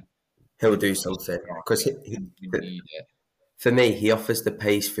he'll do something because for me, he offers the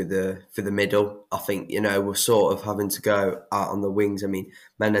pace for the middle. I think we're sort of having to go out on the wings. I mean,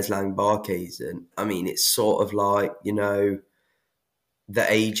 Mendez-Laing, Barkes, and I mean it's sort of like the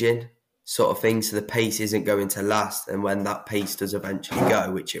aging sort of thing, so the pace isn't going to last, and when that pace does eventually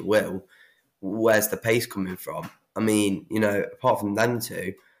go, which it will, where's the pace coming from? I mean, apart from them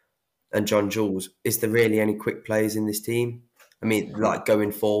two and John Jules, is there really any quick players in this team? I mean, like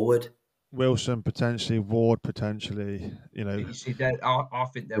going forward, Wilson potentially, Ward potentially, You see, I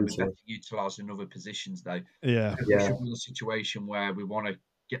think they'll be better utilised in other positions, though. Yeah, we should be in a situation where we want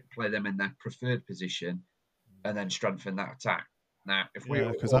to play them in their preferred position, and then strengthen that attack. Now, if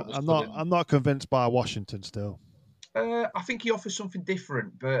because I'm not convinced by Washington still. I think he offers something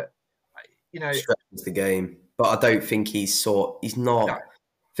different, but stretches the game. But I don't think he's not. No.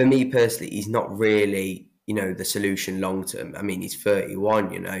 For me personally, he's not really the solution long term. I mean, he's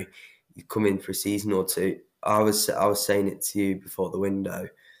 31. You come in for a season or two. I was saying it to you before the window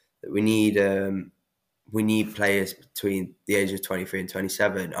that we need players between the age of 23 and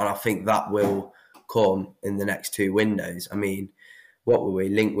 27, and I think that will come in the next 2 windows. I mean, what were we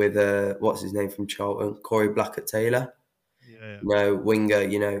linked with? What's his name from Charlton? Corey Blackett-Taylor. Yeah. Winger.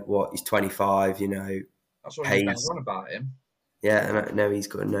 He's 25. That's what he's on about him. Yeah, and I know he's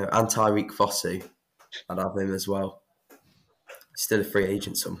good. No, and Tyreek Fosu, I'd have him as well. Still a free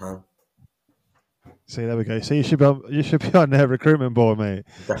agent somehow. See, there we go. So you should be on their recruitment board, mate.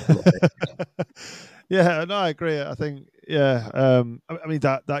 Definitely. Yeah, no, I agree. I think, yeah. I mean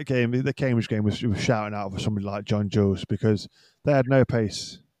that game, the Cambridge game, was shouting out for somebody like John Jules because they had no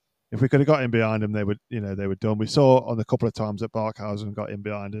pace. If we could have got in behind them, they were done. We saw on the couple of times that Barkhausen got in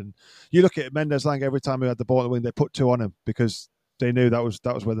behind, and you look at Mendes-Lang every time we had the ball in the wing, they put 2 on him because they knew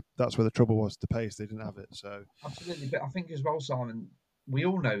that's where the trouble was. The pace, they didn't have it. So absolutely, but I think as well, Simon, we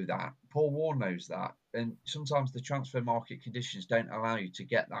all know that. Paul Warne knows that, and sometimes the transfer market conditions don't allow you to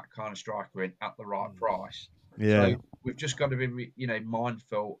get that kind of striker in at the right price. yeah, So we've just got to be,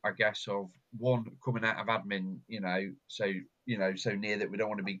 mindful, I guess, of one coming out of admin, so near that we don't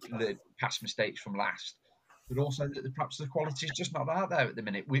want to be past mistakes from last, but also that perhaps the quality is just not out there at the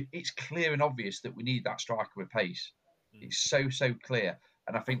minute. It's clear and obvious that we need that striker with pace. It's so clear,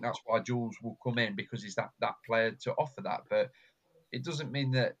 and I think that's why Jules will come in because he's that player to offer that. But it doesn't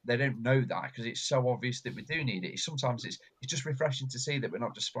mean that they don't know that because it's so obvious that we do need it. Sometimes it's just refreshing to see that we're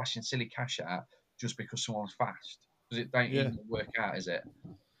not just splashing silly cash out just because someone's fast, because it don't even work out, is it?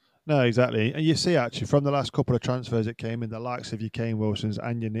 No, exactly. And you see, actually, from the last couple of transfers that came in, the likes of your Kane Wilsons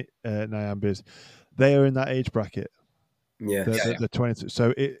and your Nyambis, they are in that age bracket. Yeah. The 20.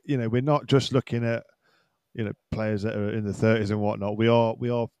 So, we're not just looking at, players that are in the 30s and whatnot. We are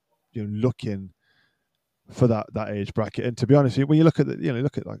looking for that age bracket. And to be honest, when you look at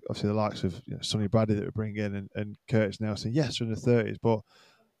like obviously the likes of Sonny Bradley that we bring in and Curtis Nelson, yes, they're in the 30s, but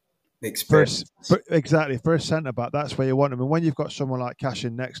for a centre back, that's where you want them. And when you've got someone like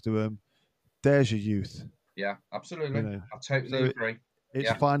Cashin next to him, there's your youth. Yeah, absolutely. I totally agree.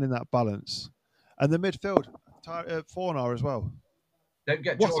 It's finding that balance. And the midfield, Fornah as well. Don't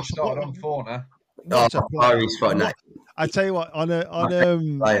get George started on Fornah. I tell you what, on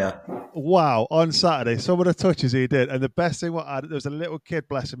Saturday, some of the touches he did, and the best thing there was a little kid,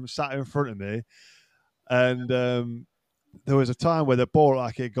 bless him, sat in front of me, and there was a time where the ball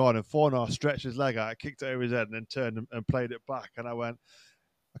had gone, and Fornah stretched his leg out, kicked it over his head, and then turned and played it back, and I went,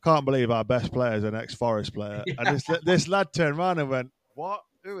 I can't believe our best player is an ex-Forest player. Yeah. And this lad turned around and went, what?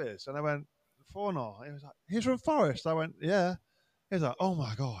 Who is? And I went, Fornah. He was like, he's from Forest. I went, yeah. He was like, oh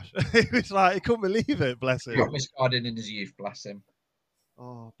my gosh. He was like, he couldn't believe it, bless him. He got misguided in his youth, bless him.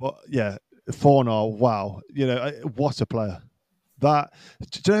 Oh, but yeah, Fornah, wow. What a player. Do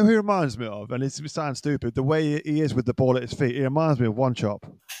you know who he reminds me of? And it sounds stupid. The way he is with the ball at his feet, he reminds me of One Chop.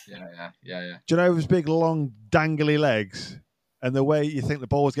 Yeah. Do you know his big, long, dangly legs? And the way you think the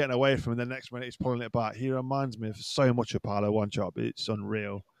ball's getting away from him, the next minute he's pulling it back. He reminds me of so much of Paolo One Chop. It's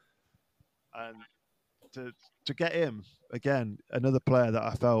unreal. And to get him, again, another player that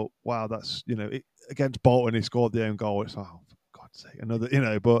I felt, wow, that's, against Bolton, he scored the own goal. It's like, oh, for God's sake,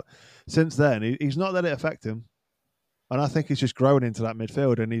 another, but since then, he's not let it affect him. And I think he's just grown into that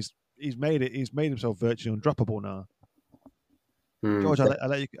midfield, and he's made himself virtually undroppable now. George, I'll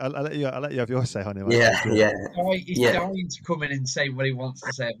let you have your say on him. Yeah. He's dying to come in and say what he wants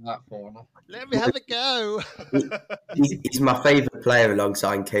to say about Fornah. Let me have a go. He's my favourite player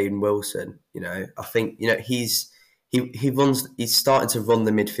alongside Kane Wilson. I think he's starting to run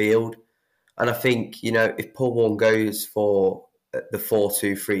the midfield, and I think if Paul Warne goes for the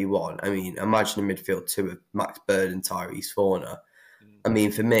 4-2-3-1, I mean, imagine a midfield two of Max Bird and Tyrese Fornah. I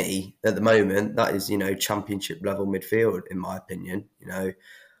mean, for me, at the moment, that is, championship level midfield, in my opinion. I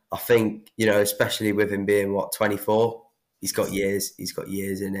think, especially with him being, 24, he's got years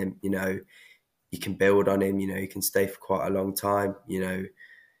in him. You can build on him, he can stay for quite a long time.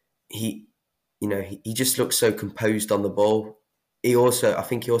 He just looks so composed on the ball. I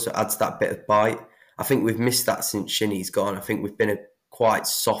think he also adds that bit of bite. I think we've missed that since Shinny's gone. I think we've been quite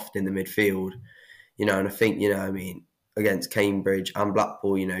soft in the midfield, and I think, against Cambridge and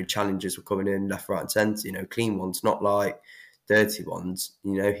Blackpool, challenges were coming in left, right and centre, clean ones, not like dirty ones.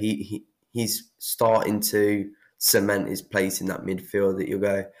 He's starting to cement his place in that midfield that you'll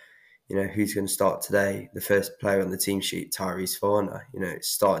go, who's going to start today? The first player on the team sheet, Tyrese Fornah. It's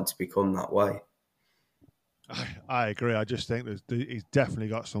starting to become that way. I agree. I just think he's definitely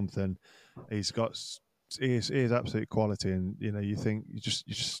got something. He is absolute quality, and you think you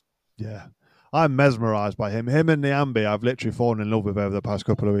just yeah. I'm mesmerised by him. Him and Nyambi, I've literally fallen in love with over the past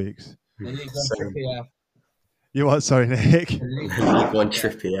couple of weeks. You what? Sorry, Nick. League One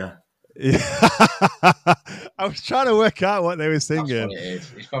Trippier. Yeah. I was trying to work out what they were singing. That's what it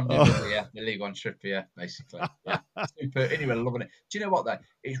is. It's from the League One Trippier, basically. Yeah. Super. Anyway, loving it. Do you know what, though?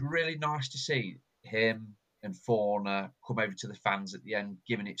 It's really nice to see him and Fornah come over to the fans at the end,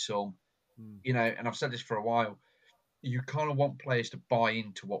 giving it some. And I've said this for a while. you kind of want players to buy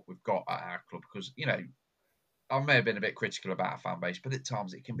into what we've got at our club because, I may have been a bit critical about our fan base, but at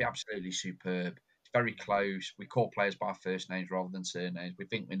times it can be absolutely superb. It's very close. We call players by first names rather than surnames. We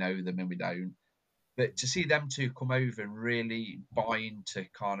think we know them and we don't. But to see them two come over and really buy into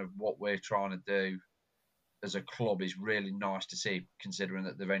kind of what we're trying to do as a club is really nice to see, considering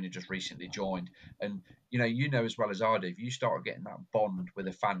that they've only just recently joined. And you know as well as I do, if you start getting that bond with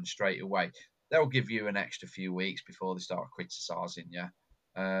a fan straight away, they'll give you an extra few weeks before they start criticising you.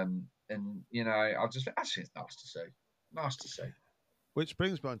 And I just actually it's nice to see. Nice to see. Which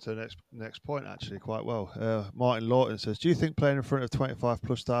brings me on to the next point, actually, quite well. Martin Lawton says, "Do you think playing in front of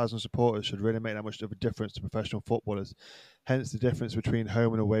 25,000+ supporters should really make that much of a difference to professional footballers? Hence the difference between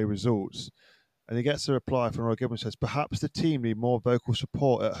home and away results." And he gets a reply from Roy Gibbons, says, "Perhaps the team need more vocal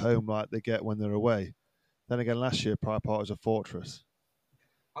support at home like they get when they're away. Then again, last year, Pride Park was a fortress."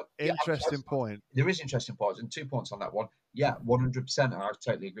 Interesting point. There is interesting points, and 2 points on that one. Yeah, 100%. I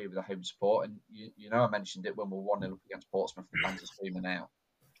totally agree with the home support. And I mentioned it when we were 1-0 up against Portsmouth, the fans are screaming out.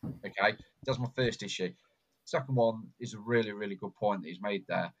 Okay, that's my first issue. Second one is a really, really good point that he's made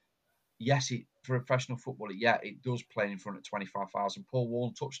there. Yes, for a professional footballer, it does play in front of 25,000. Paul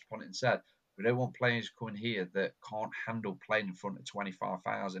Warren touched upon it and said, we don't want players coming here that can't handle playing in front of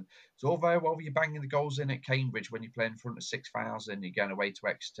 25,000. So all very well you're banging the goals in at Cambridge when you're playing in front of 6,000, you're going away to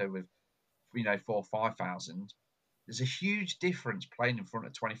Exeter with 4,000 or 5,000. There's a huge difference playing in front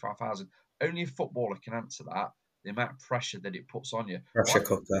of 25,000. Only a footballer can answer that. The amount of pressure that it puts on you. Pressure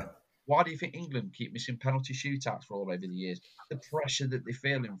cooker. Why do you think England keep missing penalty shootouts for all over the years? The pressure that they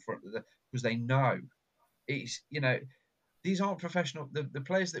feel in front of because they know it's these aren't professional. The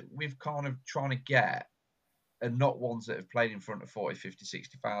players that we've kind of trying to get are not ones that have played in front of 40, 50,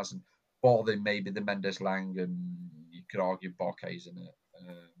 60,000, bar than maybe the Mendes Lang and you could argue Barkhuizen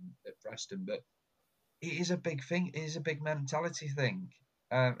at Preston. But it is a big thing. It is a big mentality thing.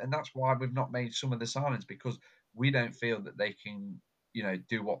 And that's why we've not made some of the signings because we don't feel that they can,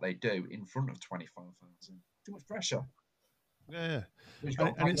 do what they do in front of 25,000. Too much pressure. Yeah. He's got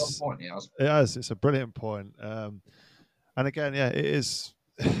a point, he has. It has. It's a brilliant point. And again, it is,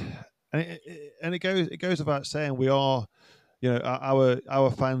 and it goes without saying we are,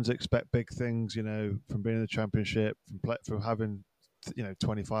 our fans expect big things, from being in the Championship, from having,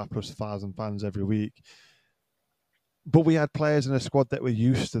 25,000+ fans every week. But we had players in a squad that were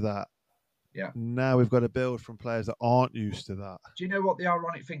used to that. Yeah. Now we've got to build from players that aren't used to that. Do you know what the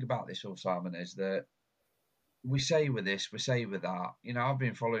ironic thing about this, Simon, is that we say with this, we say with that. I've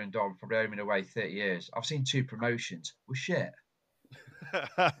been following Dog probably home and away 30 years. I've seen 2 promotions. We're shit.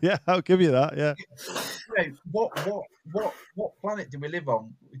 Yeah, I'll give you that. Yeah. What planet do we live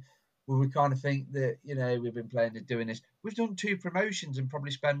on? Where we kind of think that we've been playing and doing this. We've done 2 promotions and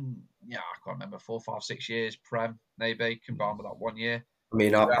probably spent I can't remember 4, 5, 6 years Prem maybe combined with that 1 year. I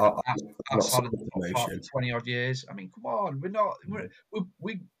mean, outside of the promotion 20 odd years. I mean, come on, we're not.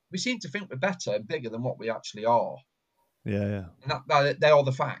 We seem to think we're better and bigger than what we actually are. Yeah. And they are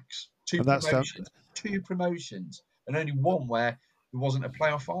the facts. 2 promotions, and only one where there wasn't a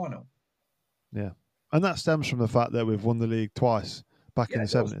playoff final. Yeah, and that stems from the fact that we've won the league twice back in the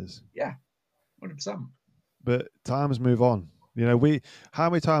 70s. Yeah, 100%. But times move on. How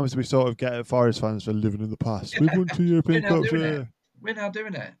many times do we sort of get at Forest fans for living in the past? We've won 2 European Cups. We're now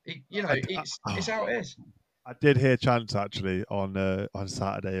doing it. It's how it is. I did hear chants actually on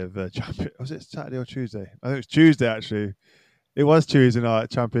Saturday of champion. Was it Saturday or Tuesday? I think it was Tuesday actually. It was Tuesday night.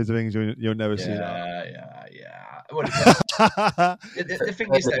 Champions of England. You'll never see that. Yeah. Well, the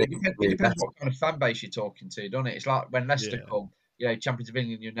thing is, though, it depends what kind of fan base you're talking to, doesn't it? It's like when Leicester come, Champions of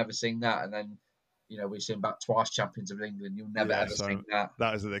England, you'll never sing that, and then we sing back twice Champions of England, you'll never ever sing that.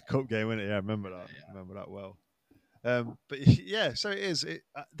 That was the cup game, wasn't it? Yeah, I remember that. Yeah. I remember that well. But so it is.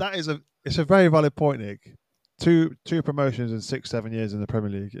 It's a very valid point, Nick. Two promotions in 6-7 years in the Premier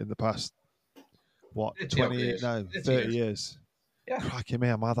League in the past. What 30 years? Yeah. Crikey me,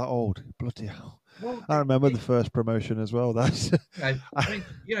 am I that old? Bloody hell! Well, I remember the first promotion as well. That's. I mean,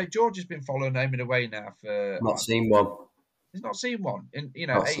 George has been following home and away now for. Not seen one. He's not seen one in 8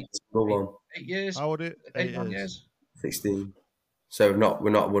 years. How old it? 8 years. 16. So we're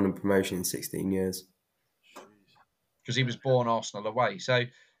not won a promotion in 16 years. Because he was born Arsenal away, so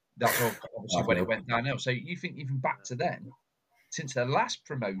that's obviously when it went downhill. So you think even back to then, since their last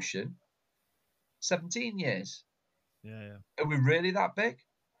promotion, 17 years. Yeah. Are we really that big?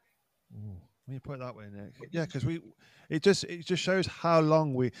 Ooh, when you put it that way, Nick. Yeah, because it just shows how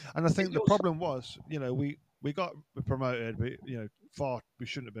long we. And I think the problem was, we got promoted. We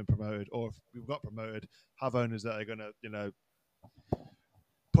shouldn't have been promoted, or if we got promoted, have owners that are going to,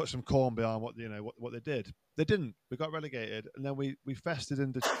 put some corn behind what they did. They didn't. We got relegated, and then we festered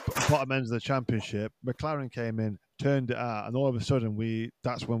in the bottom ends of the championship. McLaren came in, turned it out, and all of a sudden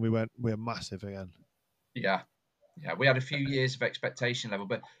that's when we're massive again. Yeah. Yeah, we had a few years of expectation level,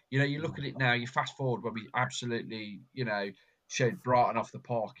 but you look at it now. You fast forward when we absolutely, showed Brighton off the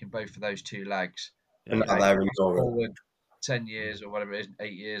park in both of those two legs. And now they're in Europe. Forward 10 years or whatever it is,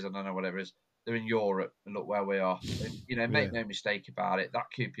 8 years, I don't know, whatever it is. They're in Europe, and look where we are. And, make no mistake about it. That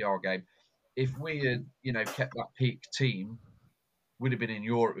QPR game, if we had, kept that peak team, we'd have been in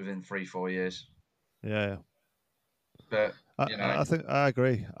Europe within 3-4 years. Yeah. But I think I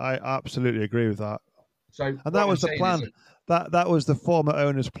agree. I absolutely agree with that. So, and that was the plan. That was the former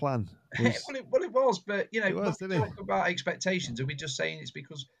owner's plan. Well, it was, but talk about expectations. Are we just saying it's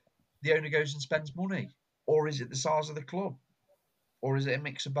because the owner goes and spends money, or is it the size of the club, or is it a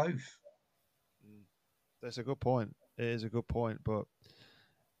mix of both? That's a good point. It is a good point, but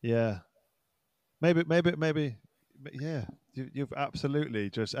yeah, maybe, yeah. You've absolutely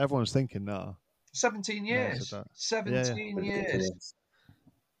just everyone's thinking now. 17 years. 17 years.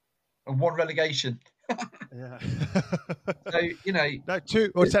 And one relegation. Yeah. So,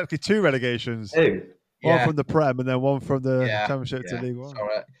 technically two relegations. One from the Prem and then one from the Championship to League One.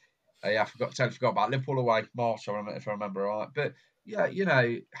 Sorry. I totally forgot about Liverpool away, March, if I remember right. But, yeah,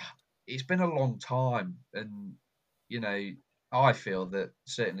 it's been a long time. And, I feel that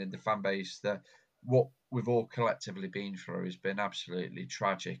certainly the fan base, that what we've all collectively been through has been absolutely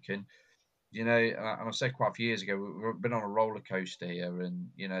tragic. And, and I said quite a few years ago, we've been on a roller coaster here, and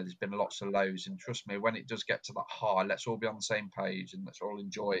there's been lots of lows. And trust me, when it does get to that high, let's all be on the same page and let's all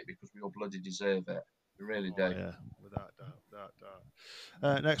enjoy it because we all bloody deserve it. We really do. Yeah, without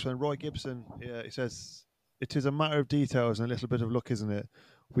doubt. Next one, Roy Gibson. Yeah, he says it is a matter of details and a little bit of luck, isn't it?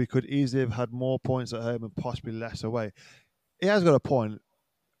 We could easily have had more points at home and possibly less away. He has got a point.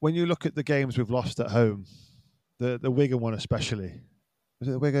 When you look at the games we've lost at home, the Wigan one especially. Was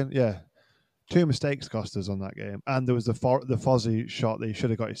it the Wigan? Yeah. 2 mistakes cost us on that game, and there was the Fozzie shot that he should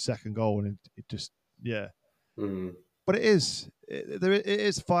have got his second goal, and it just But it is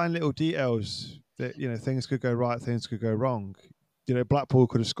fine little details that things could go right, things could go wrong. Blackpool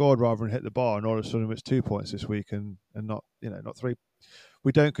could have scored rather than hit the bar, and all of a sudden it's 2 points this week and not not 3.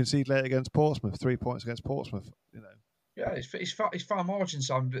 We don't concede late against Portsmouth. 3 points against Portsmouth. Yeah, it's far margin,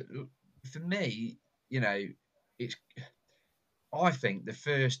 Simon. But for me, it's. I think the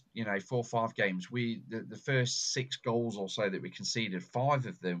first, 4 or 5 games, the first 6 goals or so that we conceded, 5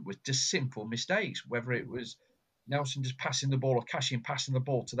 of them were just simple mistakes. Whether it was Nelson just passing the ball or Cashin passing the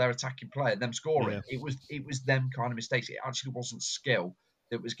ball to their attacking player, them scoring, it was them kind of mistakes. It actually wasn't skill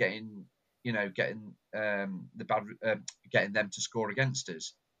that was getting them to score against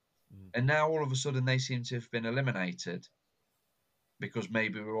us. And now all of a sudden they seem to have been eliminated because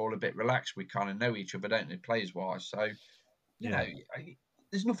maybe we're all a bit relaxed. We kind of know each other, don't we, players wise? So.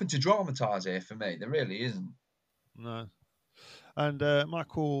 There's nothing to dramatise here for me. There really isn't. No. And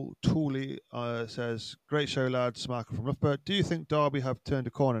Michael Tooley says, great show, lads. Michael from Loughborough. Do you think Derby have turned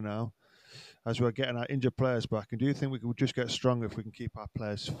a corner now as we're getting our injured players back? And do you think we could just get stronger if we can keep our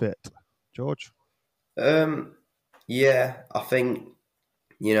players fit? George? Yeah, I think,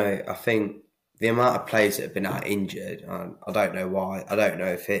 I think the amount of players that have been out injured, I don't know why. I don't know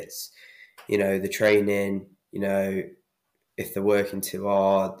if it's, the training, if they're working too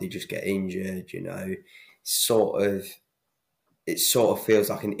hard, they just get injured, It sort of feels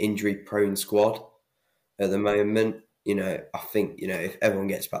like an injury-prone squad at the moment. I think, if everyone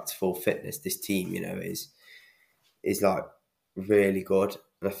gets back to full fitness, this team, is like really good.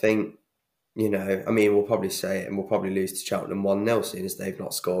 And I think, we'll probably say it and we'll probably lose to Cheltenham 1-0 seeing as they've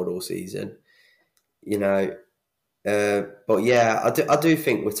not scored all season. But yeah, I do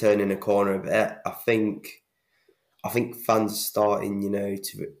think we're turning a corner a bit. I think fans are starting,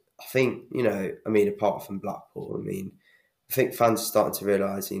 apart from Blackpool, I think fans are starting to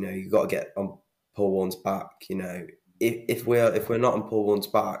realise, you've got to get on Paul Warne's back. If we're not on Paul Warne's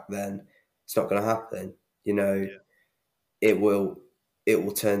back, then it's not going to happen. It will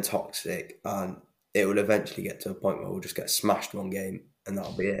turn toxic, and it will eventually get to a point where we'll just get smashed one game, and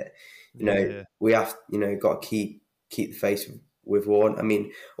that'll be it. We have, got to keep the faith with Warne.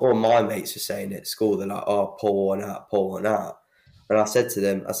 All my mates are saying at school, they're like, "Oh, Paul Warne out." And I said to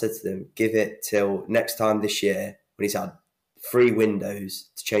them, give it till next time this year when he's had 3 windows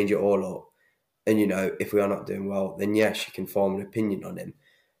to change it all up. And if we are not doing well, then yes, you can form an opinion on him.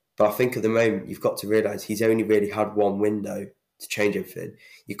 But I think at the moment you've got to realise he's only really had 1 window to change everything.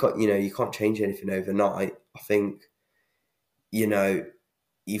 You can't change anything overnight. I think,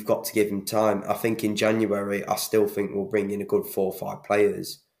 you've got to give him time. I think in January, I still think we'll bring in a good 4 or 5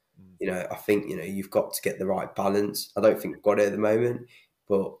 players. I think, you've got to get the right balance. I don't think we've got it at the moment,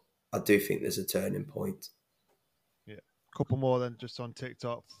 but I do think there's a turning point. Yeah. A couple more then just on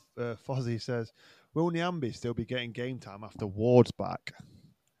TikTok. Fozzie says, will Nyambi still be getting game time after Ward's back?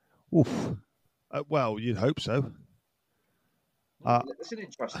 Oof. Well, you'd hope so. It's an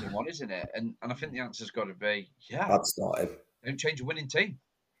interesting one, isn't it? And I think the answer's got to be, yeah. I'd start him. Don't change a winning team.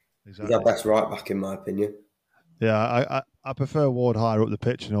 Exactly. He's our best right back, in my opinion. Yeah, I prefer Ward higher up the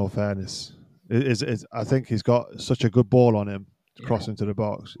pitch, in all fairness. I think he's got such a good ball on him to cross into the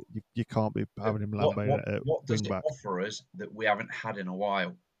box. You can't be having him lambing at what does it back. offer us that we haven't had in a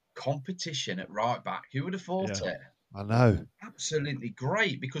while? Competition at right back. Who would have thought it? I know. Absolutely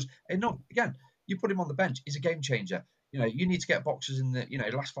great, because you put him on the bench, he's a game changer. You need to get boxes in the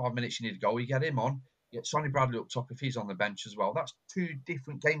last 5 minutes. You need to go. You get him on. Get Sonny Bradley up top if he's on the bench as well. That's 2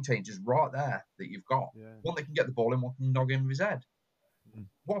 different game changers right there that you've got. Yeah. One that can get the ball and one can nog in with his head.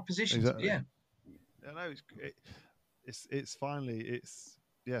 What a position to be in. I know it's finally it's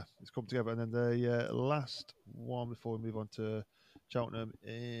come together. And then the last one before we move on to Cheltenham,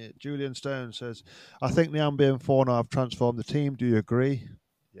 Julian Stone says, I think Nyambi and Fornah have transformed the team. Do you agree?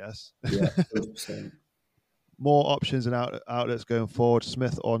 Yes. Yeah, 100%. More options and outlets going forward.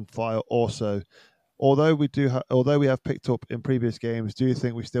 Smith on fire also. Although we have picked up in previous games, do you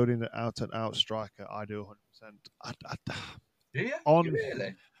think we still need an out-and-out striker? I do 100%. Do you?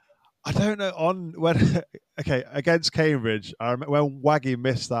 Really? I don't know. Against Cambridge, I remember when Waggy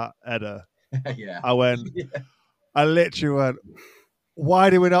missed that header. Yeah. I literally went, why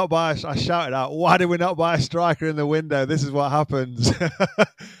do we not buy? I shouted out, why do we not buy a striker in the window? This is what happens.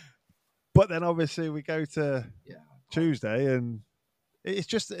 But then obviously we go to Tuesday and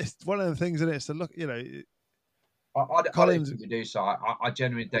it's one of the things, isn't it? It's to look, I don't think we do so. I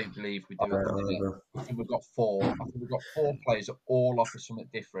genuinely don't believe we do it. I think we've got 4. I think we've got 4 players that all offer something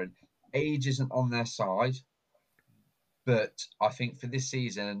different. Age isn't on their side, but I think for this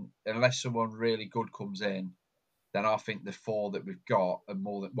season, unless someone really good comes in, then I think the 4 that we've got are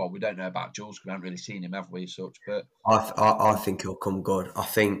more than. Well, we don't know about Jules because we haven't really seen him, have we? As such, but I think he'll come good. I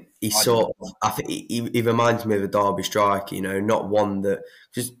think I think he reminds me of a Derby striker. Not one that.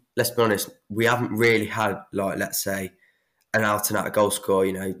 Just let's be honest, we haven't really had let's say an out and out goal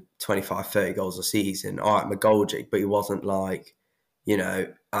scorer. 25, 30 goals a season. All right, McGoldrick, but he wasn't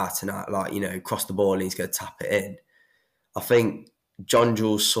out and out cross the ball and he's going to tap it in. I think John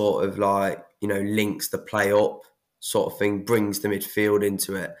Jules sort of links the play up sort of thing, brings the midfield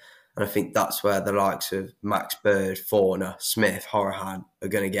into it. And I think that's where the likes of Max Bird, Fornah, Smith, Horahan are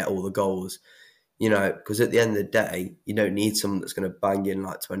going to get all the goals. Because at the end of the day, you don't need someone that's going to bang in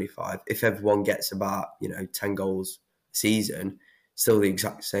 25. If everyone gets about, 10 goals a season, still the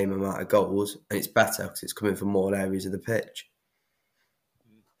exact same amount of goals, and it's better because it's coming from more areas of the pitch.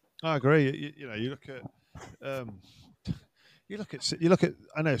 I agree. You look at.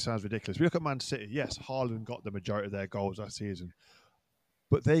 I know it sounds ridiculous. We look at Man City. Yes, Haaland got the majority of their goals last season,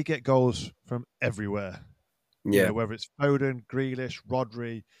 but they get goals from everywhere. Yeah, whether it's Foden, Grealish,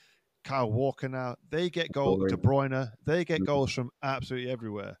 Rodri, Kyle Walker. Now they get goals. De Bruyne. They get goals from absolutely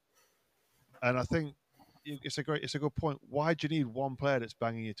everywhere. And I think it's a good point. Why do you need one player that's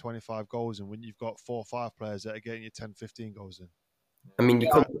banging you 25 goals in when you've got 4 or 5 players that are getting you 10, 15 goals in? I mean,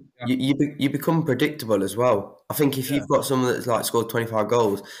 you become predictable as well. I think if you've got someone that's scored 25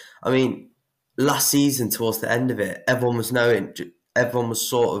 goals, I mean, last season towards the end of it, everyone was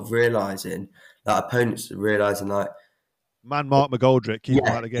sort of realising that opponents were realising man Mark McGoldrick, keep him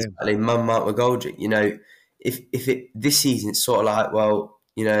out of the game. Exactly, man Mark McGoldrick. If it this season it's sort of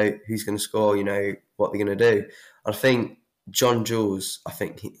who's going to score? What they're going to do. I think John Jules. I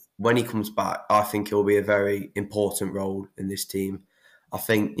think when he comes back, I think he'll be a very important role in this team. I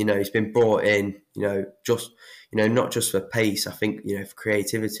think, he's been brought in, not just for pace, I think, for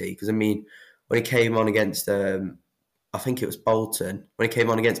creativity. Because, I mean, when he came on against, I think it was Bolton. When he came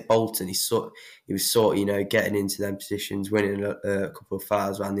on against Bolton, he was getting into them positions, winning a couple of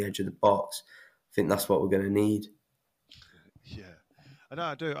fouls around the edge of the box. I think that's what we're going to need. Yeah.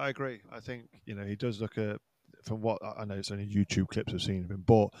 I do. I agree. I think, he does look at, from what I know, it's only YouTube clips I've seen of him,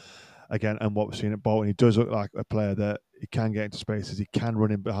 but again, and what we've seen at Bolton, he does look like a player that he can get into spaces, he can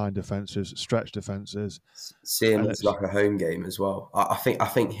run in behind defences, stretch defences. Seeing it's like a home game as well. I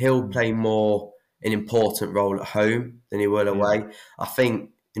think he'll play more an important role at home than he will away. I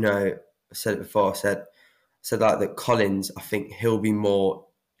think, I said it before, I said that Collins, I think he'll be more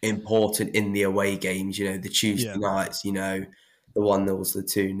important in the away games, the Tuesday nights, the 1-0s, the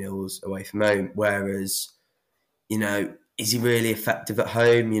 2-0s away from home. Whereas, is he really effective at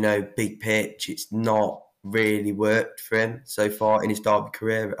home? You know, big pitch. It's not really worked for him so far in his Derby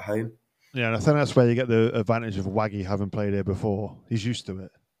career at home. Yeah, and I think that's where you get the advantage of Waggy having played here before. He's used to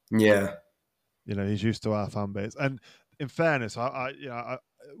it. Yeah. You know, he's used to our fan base. And in fairness,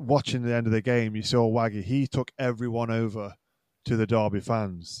 watching the end of the game, you saw Waggy. He took everyone over to the Derby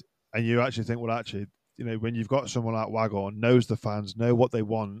fans, and you actually think, well, actually, you know, when you've got someone like Waghorn, knows the fans, know what they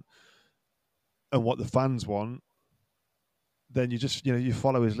want, and what the fans want, then you just, you know, you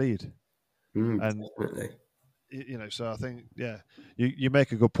follow his lead. And definitely. You know, so I think, yeah, you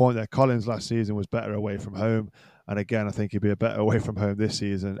make a good point there. Collins last season was better away from home, and again, I think he'll be a better away from home this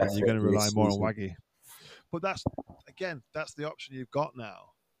season. And you're going to rely more on Waggy. But that's the option you've got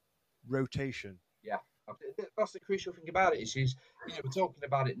now. Rotation. Yeah, that's the crucial thing about it. Is you know, we're talking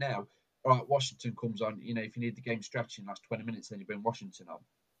about it now. All right, Washington comes on. You know, if you need the game stretching last 20 minutes, then you bring Washington on.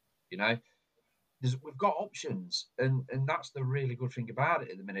 You know, we've got options, and that's the really good thing about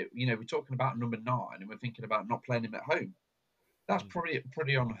it at the minute. You know, we're talking about number 9, and we're thinking about not playing him at home. That's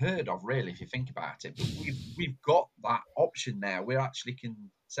pretty unheard of, really, if you think about it. But we've got that option now. We actually can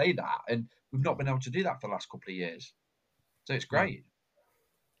say that, and we've not been able to do that for the last couple of years. So it's great.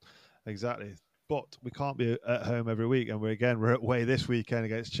 Exactly. But we can't be at home every week, and we're away this weekend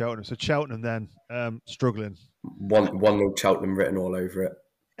against Cheltenham. So Cheltenham then struggling. 1-0 Cheltenham written all over it.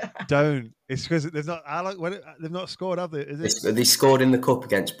 Don't. It's because they've not scored, have they? They scored in the cup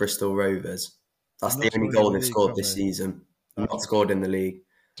against Bristol Rovers. That's the only goal they've scored this season. Not scored in the league.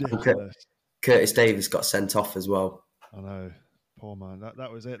 Curtis Davies got sent off as well. I know. Poor man.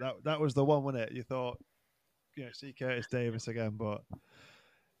 That was it. That was the one, wasn't it? You thought, you know, see Curtis Davies again, but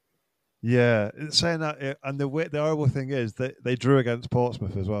yeah, saying that, and the horrible thing is that they drew against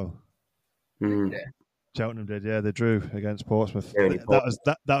Portsmouth as well. Mm. Yeah. Cheltenham did, yeah. They drew against Portsmouth. Really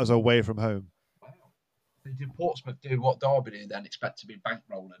that was away from home. Wow. Did Portsmouth do what Derby did then? Expect to be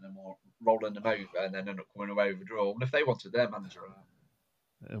bankrolling them or rolling them over, and then end up coming away with a draw? And if they wanted their manager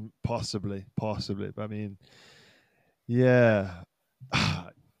out, possibly. But I mean, yeah.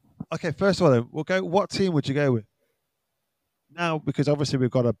 Okay, first of all, then, we'll go. What team would you go with now? Because obviously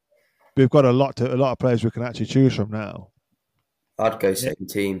we've got a lot of players we can actually choose from now. I'd go same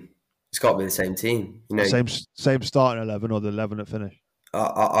team. It's got to be the same team, you know. Same starting 11 or the 11 that finish.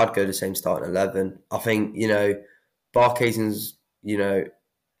 I'd go the same starting 11. I think, you know, Barkhuizen's, you know,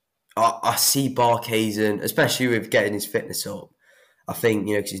 I see Barkhuizen, especially with getting his fitness up. I think,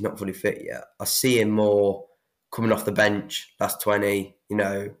 you know, because he's not fully fit yet. I see him more coming off the bench, last 20, you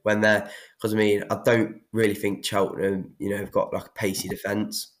know, when they're, because I mean, I don't really think Cheltenham, you know, have got like a pacey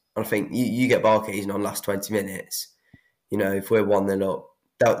defence. And I think you get Barkhuizen on last 20 minutes, you know, if we're 1-0 up,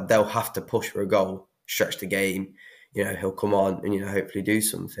 they'll have to push for a goal, stretch the game. You know, he'll come on and, you know, hopefully do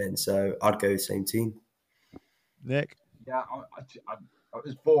something. So I'd go the same team. Nick? Yeah,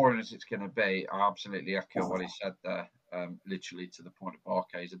 as boring as it's going to be, I absolutely echo what he said there, literally to the point of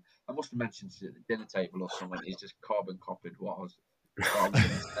Barkhuizen. I must have mentioned it at the dinner table or something. He's just carbon copied what I was going to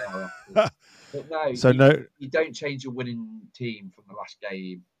say. But no, you don't change your winning team from the last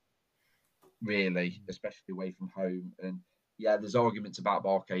game, really, especially away from home. And yeah, there's arguments about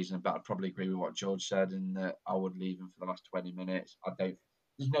Barkhuizen, but I'd probably agree with what George said, and that I would leave him for the last 20 minutes.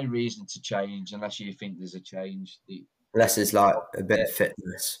 There's no reason to change unless you think there's a change. Unless there's like a bit of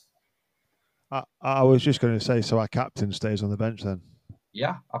fitness. I was just going to say, so our captain stays on the bench then?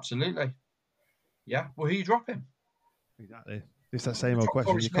 Yeah, absolutely. Yeah, well, who are you dropping? Exactly. It's that same old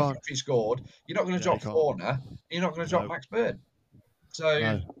question. You can't. If he scored, you're not going to drop Forner. You're not going to drop Max Bird.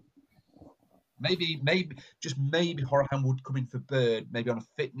 So maybe Horahan would come in for Bird. Maybe on a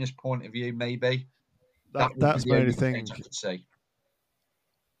fitness point of view, maybe. That's my only thing. I could see.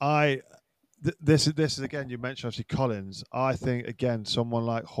 This is again. You mentioned obviously Collins. I think again, someone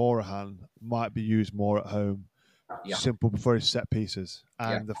like Horahan might be used more at home, simple for his set pieces,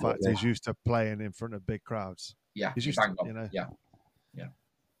 and the fact he's used to playing in front of big crowds. Yeah, he's used to, you know. Yeah.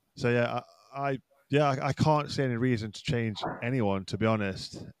 So yeah, I can't see any reason to change anyone, to be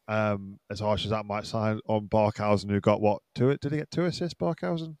honest. As harsh as that might sound on Barkhuizen, who got what? Did he get 2 assists,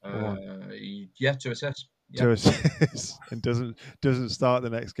 Barkhuizen? 2 assists. Yeah. 2 assists, and doesn't start the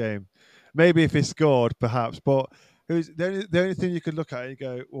next game. Maybe if he scored, perhaps. But who's the only thing you could look at? You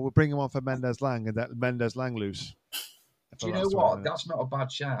go, well, we'll bring him on for Mendez-Laing, and that Mendez-Laing loose. Do you know what? That's not a bad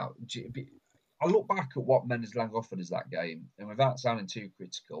shout. I look back at what Mendez-Laing offered us that game, and without sounding too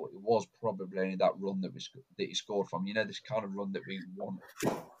critical, it was probably only that run that he scored from. You know, this kind of run that we want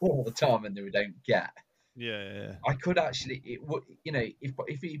all the time and that we don't get. Yeah. I could actually, you know, if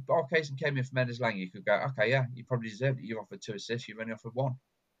Barkhuizen came in for Mendez-Laing, you could go, okay, yeah, you probably deserved it. You offered 2 assists, you've only offered 1.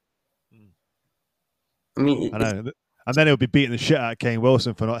 I mean, I know. And then he'll be beating the shit out of Kane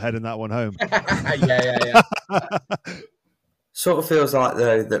Wilson for not heading that one home. yeah. Sort of feels like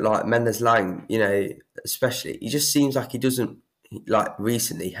though that like Mendes Lang, you know, especially he just seems like he doesn't like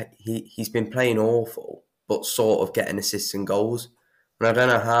recently he's been playing awful, but sort of getting assists and goals. And I don't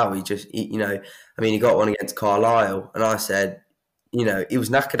know how you know, I mean, he got one against Carlisle, and I said, you know, he was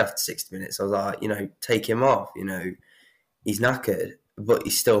knackered after 60 minutes. I was like, you know, take him off. You know, he's knackered, but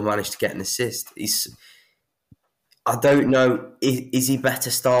he still managed to get an assist. I don't know, is he better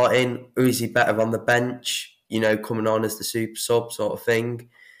starting or is he better on the bench, you know, coming on as the super sub sort of thing?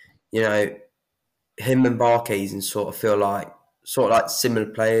 You know, him and Barkhuizen sort of like similar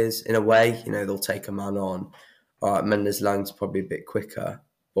players in a way. You know, they'll take a man on. All right, Mendes Lang's probably a bit quicker,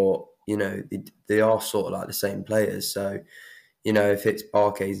 but, you know, they are sort of like the same players. So, you know, if it's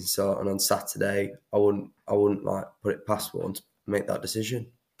Barkhuizen starting on Saturday, I wouldn't like put it past one to make that decision.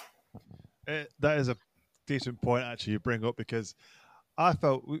 That is a decent point actually you bring up, because I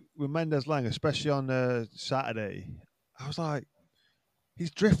felt with Mendes Lang, especially on Saturday, I was like, he's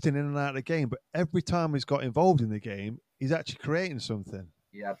drifting in and out of the game, but every time he's got involved in the game, he's actually creating something.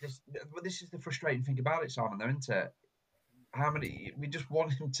 Yeah, this is the frustrating thing about it, Simon, though, isn't it? We just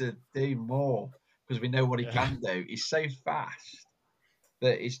want him to do more because we know what he can do. He's so fast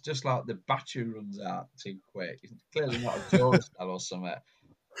that it's just like the battery runs out too quick. He's clearly not a Duracell or something.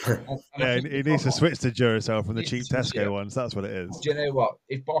 Yeah, he needs to switch to Duracell from the cheap Tesco ones. That's what it is. Do you know what?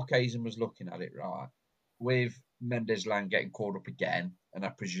 If Barkhuizen was looking at it right, with Mendes Lang getting called up again, and I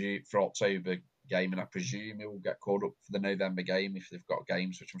presume for October game, and I presume he will get called up for the November game if they've got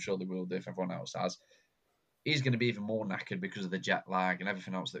games, which I'm sure they will do if everyone else has. He's going to be even more knackered because of the jet lag and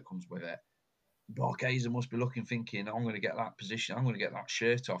everything else that comes with it. Barkhuizen must be looking, thinking, I'm going to get that position, I'm going to get that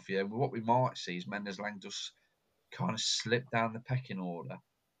shirt off you. And what we might see is Mendes Lang just kind of slip down the pecking order.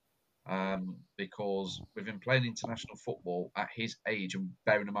 Because with him playing international football at his age, and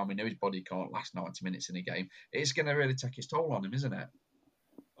bearing in mind we know his body can't last 90 minutes in a game, it's going to really take its toll on him, isn't it?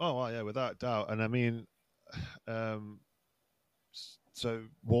 Oh, well, yeah, without doubt. And I mean, so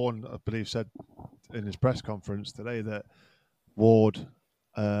Warne, I believe, said in his press conference today that Ward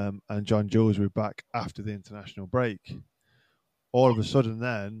and John Jules were back after the international break. All of a sudden,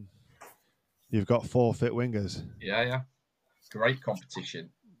 then you've got 4 fit wingers. Yeah, great competition.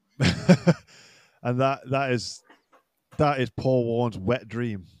 And that is Paul Warne's wet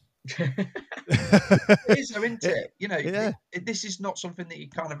dream. It is, though, isn't it? You know, yeah. This is not something that you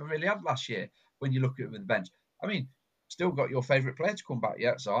kind of really had last year when you look at it with the bench. I mean, still got your favourite player to come back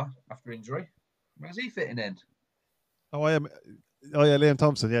yet, Zar, after injury. Where's he fitting in? Oh, yeah, Liam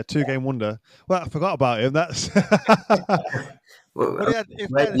Thompson. Yeah, 2-game wonder. Well, I forgot about him. That's. But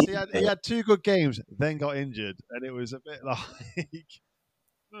he had 2 good games, then got injured, and it was a bit like.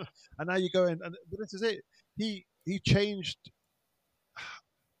 And now you go in, but this is it. He changed.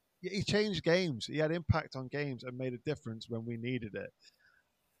 He changed games. He had impact on games and made a difference when we needed it.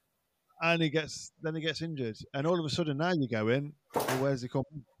 And he gets injured, and all of a sudden now you go in. Well, where's he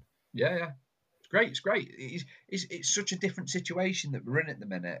coming? Yeah. It's great. It's such a different situation that we're in at the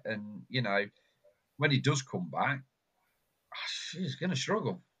minute, and you know, when he does come back, he's going to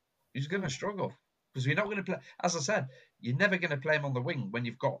struggle. He's going to struggle because we're not going to play. As I said, you're never going to play him on the wing when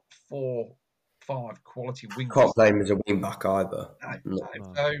you've got 4, 5 quality wingers. Can't play him as a wing back either. No.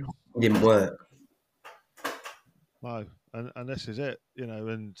 So it didn't work. No, and this is it, you know.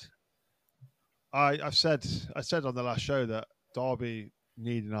 And I said on the last show that Derby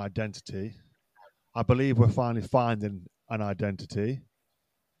need an identity. I believe we're finally finding an identity,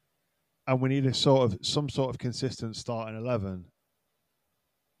 and we need some sort of consistent starting 11,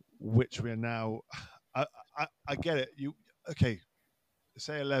 which we are now. I get it.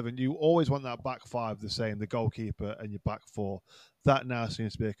 Say 11. You always want that back 5 the same, the goalkeeper and your back 4. That now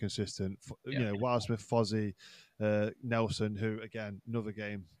seems to be a consistent. You know, Wildsmith, Fozzie, Nelson, who again another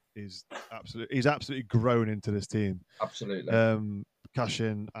game he's absolutely grown into this team. Absolutely.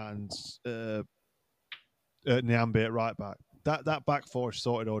 Cashin and Nyambe at right back. That back 4 is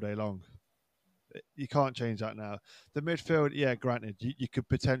sorted all day long. You can't change that now. The midfield, yeah, granted, you could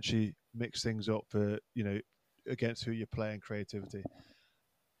potentially mix things up for, you know, against who you're playing, creativity.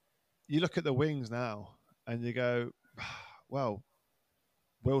 You look at the wings now and you go, well,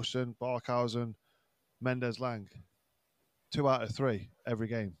 Wilson, Barkhuizen, Mendes Lang, 2 out of 3 every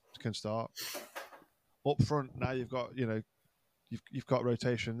game can start. Up front now you've got, you know, you've got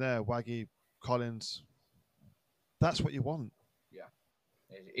rotation there. Waggy, Collins. That's what you want. Yeah.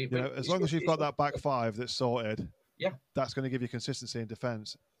 As long as you've got that back 5 that's sorted, that's going to give you consistency in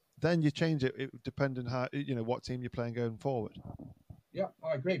defence. Then you change it depending how, you know, what team you're playing going forward. Yeah,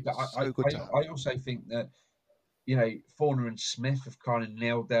 I agree. But I also think that Forner and Smith have kind of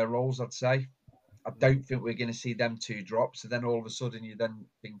nailed their roles, I'd say. I don't think we're going to see them two drop. So then all of a sudden you're then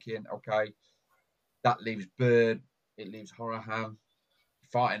thinking, okay, that leaves Bird, it leaves Horahan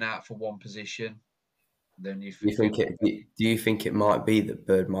fighting out for one position. Then do you think it might be that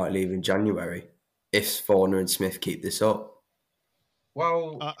Bird might leave in January if Forner and Smith keep this up?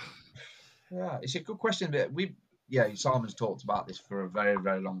 Well, yeah, it's a good question. But Simon's talked about this for a very,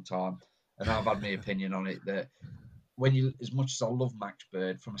 very long time, and I've had my opinion on it that as much as I love Max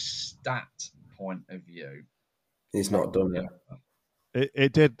Bird, from a stat point of view, he's not done it.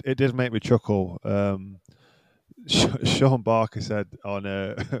 It did make me chuckle. Sean Barker said on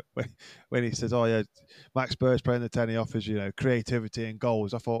when he says, "Oh yeah, Max Bird's playing the 10, he offers creativity and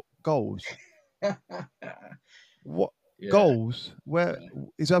goals." I thought, goals? What goals? Where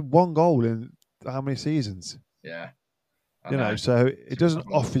he's had one goal in how many seasons? Yeah, so it doesn't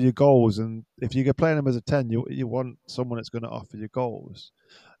offer you goals. And if you're playing him as a 10, you want someone that's going to offer you goals.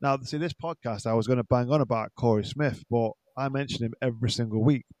 Now, see, this podcast, I was going to bang on about Corey Smith, but I mention him every single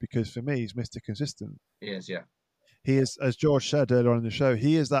week because for me, he's Mr. Consistent. He is, yeah. He is, as George said earlier on in the show,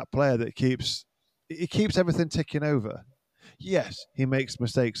 he is that player that keeps everything ticking over. Yes, he makes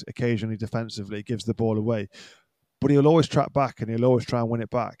mistakes occasionally defensively, gives the ball away, but he'll always track back and he'll always try and win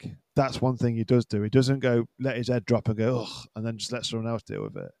it back. That's one thing he does do. He doesn't go let his head drop and go, ugh, and then just let someone else deal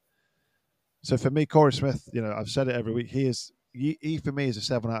with it. So for me, Corey Smith, I've said it every week. He for me is a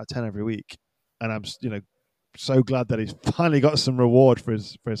 7 out of 10 every week, and I'm so glad that he's finally got some reward for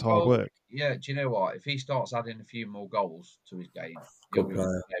his hard work. Yeah, do you know what? If he starts adding a few more goals to his game, he'll be player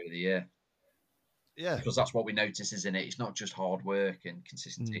of the year. Yeah, because that's what we notice, isn't it? It's not just hard work and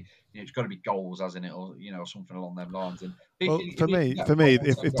consistency. It's got to be goals, hasn't it, or something along them lines. And for me, if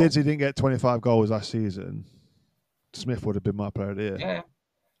Didsey didn't get 25 goals last season, Smith would have been my player of the year. Yeah.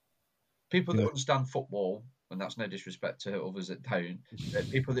 People that understand football, and that's no disrespect to others that don't,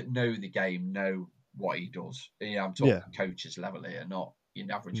 people that know the game know what he does. I'm talking coaches level here, not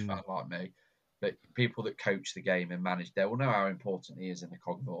your average fan like me. But people that coach the game and manage, they will know how important he is in the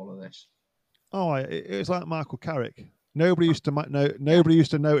cog of all of this. Oh, it was like Michael Carrick. Nobody used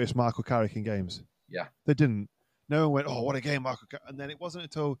to notice Michael Carrick in games. Yeah, they didn't. No one went, "Oh, what a game, Michael Carrick!" And then it wasn't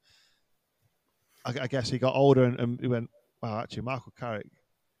until I guess he got older and he went, "Wow, actually, Michael Carrick."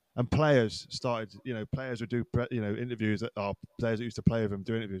 And players started, players would do, interviews players that used to play with him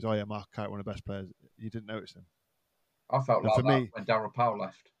do interviews. Oh yeah, Michael Carrick, one of the best players. You didn't notice him. I felt like that when Darryl Powell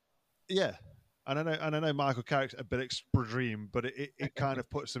left. Yeah. And I know Michael Carrick's a bit extreme, but it kind of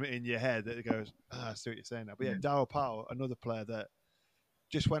puts something in your head that it goes, I see what you're saying now. But yeah, Darryl Powell, another player that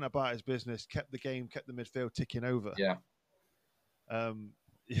just went about his business, kept the midfield ticking over. Yeah. And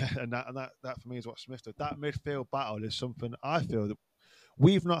that for me is what Smith did. That midfield battle is something I feel that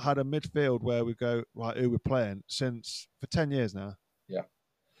we've not had a midfield where we go, right, who we're playing for 10 years now. Yeah.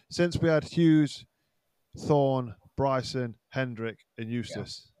 Since we had Hughes, Thorne, Bryson, Hendrick, and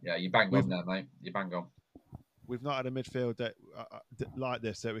Eustace. Yeah, you bang on there, mate. You bang on. We've not had a midfield that like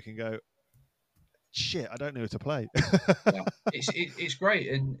this that we can go, shit, I don't know who to play. Yeah. It's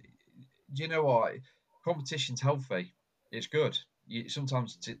great. And do you know what? Competition's healthy. It's good.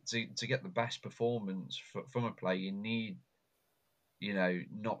 Sometimes to get the best performance from a player, you need,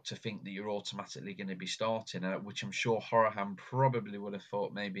 not to think that you're automatically going to be starting, which I'm sure Horahan probably would have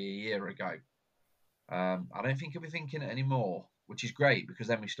thought maybe a year ago. I don't think he'll be thinking it anymore, which is great because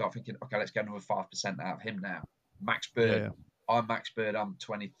then we start thinking, okay, let's get another 5% out of him now. Max Bird, yeah. I'm Max Bird, I'm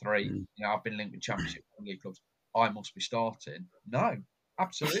 23. I've been linked with Championship League clubs. I must be starting. No,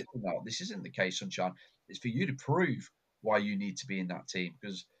 absolutely not. This isn't the case, Sunshine. It's for you to prove why you need to be in that team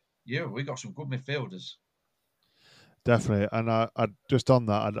because, we've got some good midfielders. Definitely. And I just on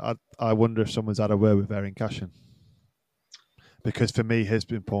that, I wonder if someone's had a word with Erin Cashin. Because for me, his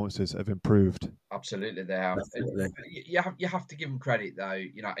performances have improved. Absolutely, they have. You have to give him credit, though.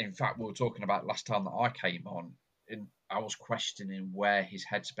 In fact, we were talking about last time that I came on, and I was questioning where his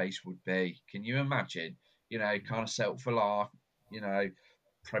headspace would be. Can you imagine? Kind of set up for life.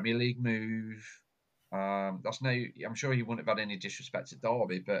 Premier League move. I'm sure he wouldn't have had any disrespect to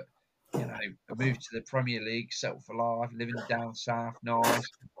Derby, but a move to the Premier League, set up for life, living down south, nice,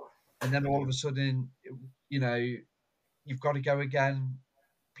 and then all of a sudden, you've got to go again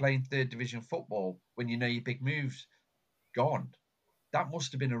playing third division football when your big move's gone. That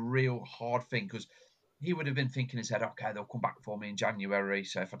must have been a real hard thing because he would have been thinking in his head, okay, they'll come back for me in January,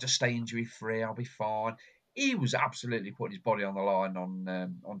 so if I just stay injury free, I'll be fine. He was absolutely putting his body on the line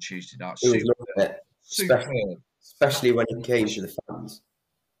on Tuesday night. Especially when he came to the fans.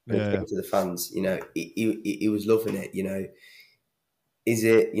 When he came to the fans, he was loving it. Is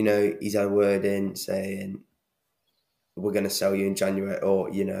it? He's had a word in saying, we're going to sell you in January, or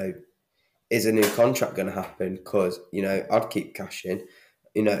is a new contract going to happen? Because I'd keep cash in.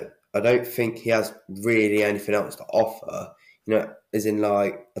 I don't think he has really anything else to offer. As in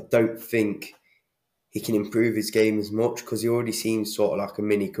I don't think he can improve his game as much because he already seems sort of like a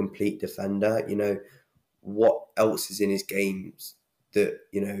mini complete defender. What else is in his games that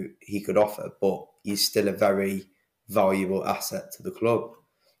he could offer? But he's still a very valuable asset to the club.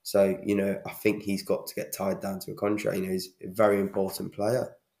 So I think he's got to get tied down to a contract. He's a very important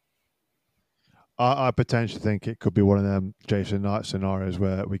player. I potentially think it could be one of them Jason Knight scenarios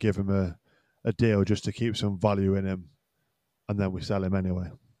where we give him a deal just to keep some value in him, and then we sell him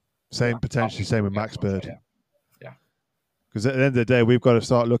anyway. Same with Max Bird. Yeah. Because at the end of the day, we've got to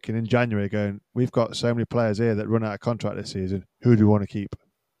start looking in January going, we've got so many players here that run out of contract this season. Who do we want to keep?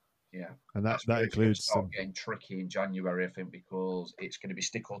 Yeah. And that includes... It's going to start getting tricky in January, I think, because it's going to be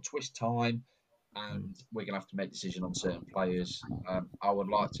stick or twist time, and we're going to have to make a decision on certain players. I would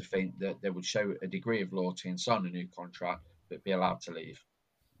like to think that they would show a degree of loyalty and sign a new contract, but be allowed to leave.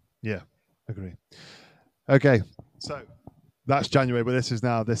 Yeah, agree. Okay, so... That's January, but this is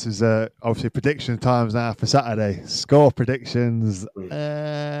obviously prediction times now for Saturday. Score predictions.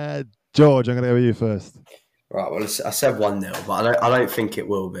 George, I'm going to go with you first. Right, well, I said 1-0, but I don't think it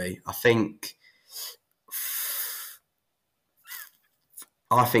will be. I think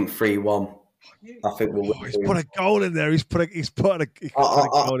 3-1. I think we'll win. He's put a goal in there. He's put a goal in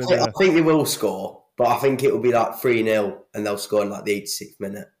there. I think they will score, but I think it will be like 3-0 and they'll score in like the 86th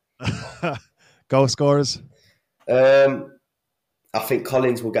minute. Goal scorers? I think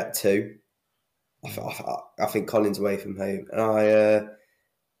Collins will get 2. I think Collins away from home. And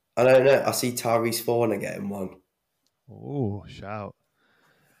I don't know. I see Tyrese Forner getting 1. Oh, shout.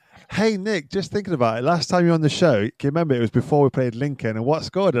 Hey, Nick, just thinking about it. Last time you were on the show, can you remember it was before we played Lincoln? And what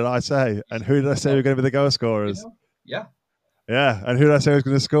score did I say? And who did I say were going to be the goal scorers? Yeah. Yeah. And who did I say was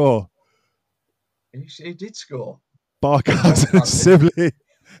going to score? He did score. Barkas and Sibley.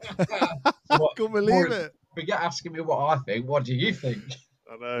 I couldn't believe it. Forget asking me what I think. What do you think?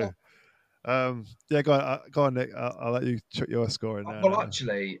 I know. Yeah, go on, Nick. I'll let you chuck your score in there. Well,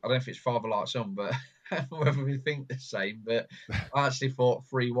 actually, I don't know if it's father like son, but whether we think the same. But I actually thought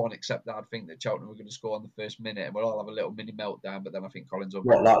 3-1, except that I think that Cheltenham were going to score in the first minute, and we'll all have a little mini meltdown. But then I think Collins will.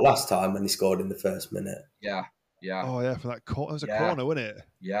 What, like last time when he scored in the first minute? Yeah. Oh yeah, for that corner. It was a corner, wasn't it?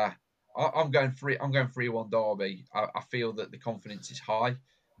 Yeah. I'm going 3-1 Derby. I feel that the confidence is high,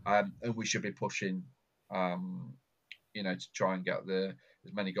 and we should be pushing. To try and get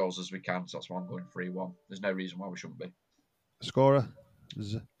as many goals as we can. So that's why I'm going 3-1. There's no reason why we shouldn't be. Scorer?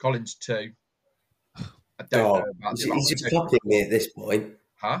 Collins 2. I don't know about he's just copying me at this point.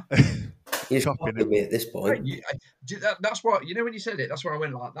 Huh? He's copying me at this point. That's what, when you said it, that's why I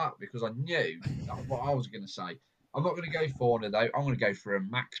went like that, because I knew that's what I was going to say. I'm not going to go Forner, though. I'm going to go for a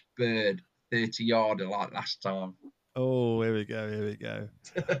Max Bird 30-yarder like last time. Oh, here we go.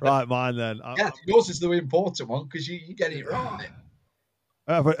 Right, mine then. Yours is the important one because you get it right.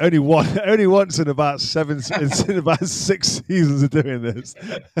 Only once in about 6 seasons of doing this.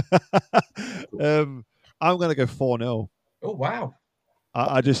 I'm going to go 4-0. Oh wow!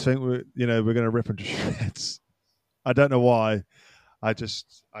 I just think we're going to rip into shreds. I don't know why. I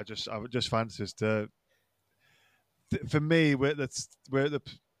just fancy us to. For me, we're at the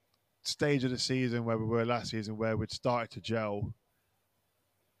stage of the season where we were last season, where we'd started to gel,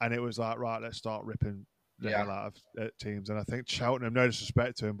 and it was like, right, let's start ripping the hell out of teams. And I think Cheltenham, no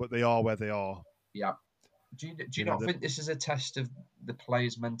disrespect to them, but they are where they are. Yeah. Do you not think this is a test of the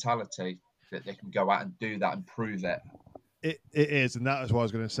players' mentality, that they can go out and do that and prove it? It is, and that is what I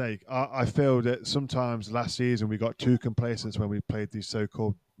was going to say. I feel that sometimes last season we got too complacent when we played these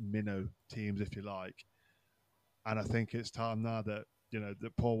so-called minnow teams, if you like. And I think it's time now that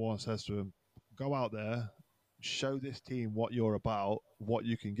that Paul Warne says to him, go out there, show this team what you're about, what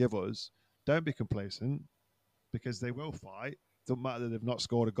you can give us. Don't be complacent, because they will fight. Doesn't matter that they've not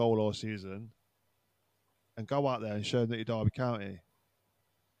scored a goal all season. And go out there and show them that you're Derby County.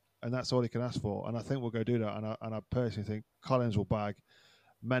 And that's all he can ask for. And I think we'll go do that. And I personally think Collins will bag,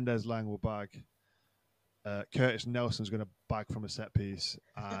 Mendez-Laing will bag, Curtis Nelson's going to bag from a set piece,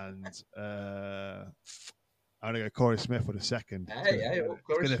 and I'm going to go Corey Smith for the second. He's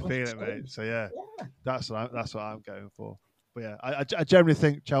going to feel it, mate. So, yeah. That's what I'm going for. But, yeah, I generally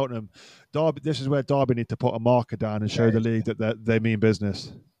think Cheltenham, Derby, this is where Derby need to put a marker down and show the league that they mean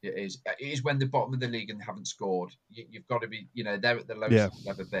business. It is. It is when they're bottom of the league and they haven't scored. You've got to be, they're at the lowest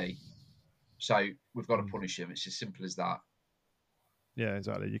they'll ever be. So we've got to punish them. It's as simple as that. Yeah,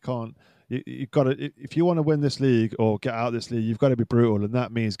 exactly. You can't. You've got to. If you want to win this league or get out of this league, you've got to be brutal, and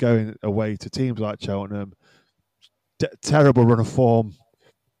that means going away to teams like Cheltenham, terrible run of form,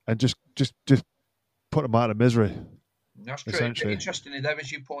 and just put them out of misery. That's true. Essentially. Interestingly, though,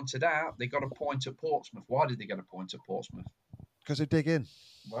 as you pointed out, they got a point at Portsmouth. Why did they get a point at Portsmouth? Because they dig in.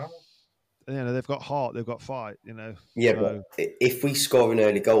 Well, they've got heart, they've got fight. Yeah, so. But if we score an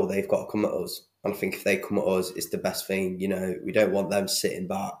early goal, they've got to come at us. And I think if they come at us, it's the best thing. We don't want them sitting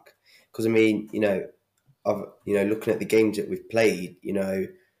back. Because looking at the games that we've played,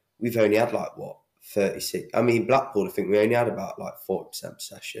 we've only had 36. I mean, Blackpool, I think we only had about 40%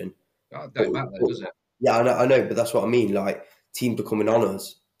 possession. That don't matter, does it? Yeah, I know, but that's what I mean. Teams are coming on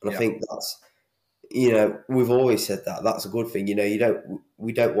us, and I think that's, we've always said that that's a good thing.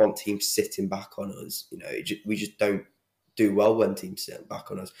 We don't want teams sitting back on us. We just don't do well when teams sit back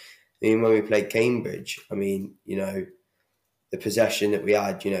on us. I mean, when we played Cambridge, the possession that we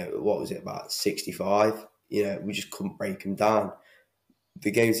had, what was it, about 65? We just couldn't break them down. The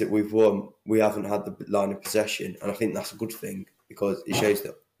games that we've won, we haven't had the line of possession, and I think that's a good thing because it shows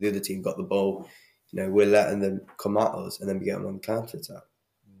that the other team got the ball. We're letting them come at us, and then we get them on the counter attack.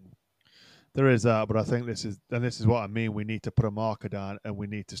 There is that, but I think this is what I mean. We need to put a marker down, and we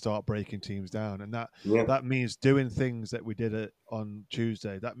need to start breaking teams down, and that means doing things that we did on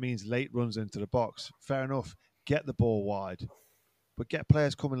Tuesday. That means late runs into the box. Fair enough. Get the ball wide, but get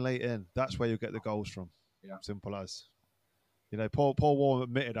players coming late in. That's where you get the goals from. Yeah. Simple as. Paul Warren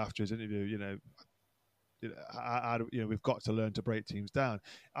admitted after his interview, we've got to learn to break teams down.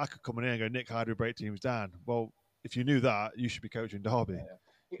 I could come in here and go, Nick, how do we break teams down? Well, if you knew that, you should be coaching Derby. Yeah.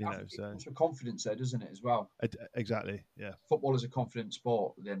 It comes with confidence there, doesn't it, as well? Exactly, yeah. Football is a confident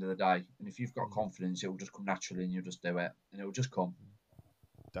sport at the end of the day. And if you've got confidence, it will just come naturally and you'll just do it. And it will just come.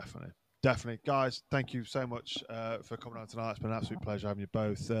 Definitely. Guys, thank you so much for coming on tonight. It's been an absolute pleasure having you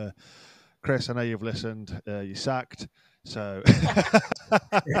both. Chris, I know you've listened. You're sacked. So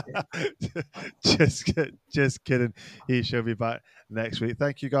just kidding. He shall be back next week.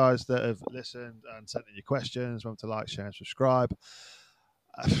 Thank you guys that have listened and sent in your questions. Remember to like, share, and subscribe.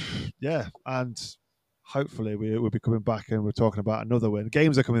 And hopefully we'll be coming back and we're talking about another win.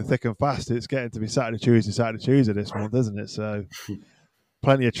 Games are coming thick and fast. It's getting to be Saturday, Tuesday this month, isn't it? So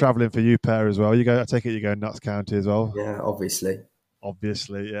plenty of travelling for you pair as well. I take it you go Notts County as well. Yeah,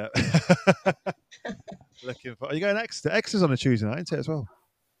 obviously, yeah. Looking for. Are you going Exeter? Exeter's on a Tuesday night, isn't it, as well?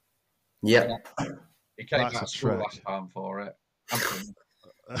 Yeah. He came out of school last time for it.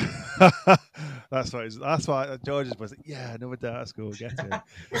 That's why George's was another day at school. Get it.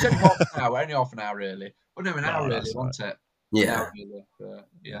 It's only half an hour, really. Well, no, an hour really, wasn't it? Yeah.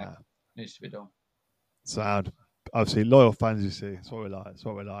 Needs to be done. Sound. Obviously, loyal fans, you see. That's what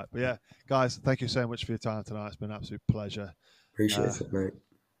we like. But yeah, guys, thank you so much for your time tonight. It's been an absolute pleasure. Appreciate it, mate.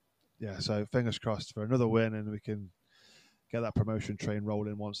 Yeah, so fingers crossed for another win and we can get that promotion train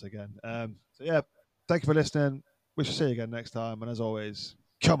rolling once again. Thank you for listening. We shall see you again next time. And as always,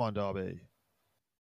 come on, Derby.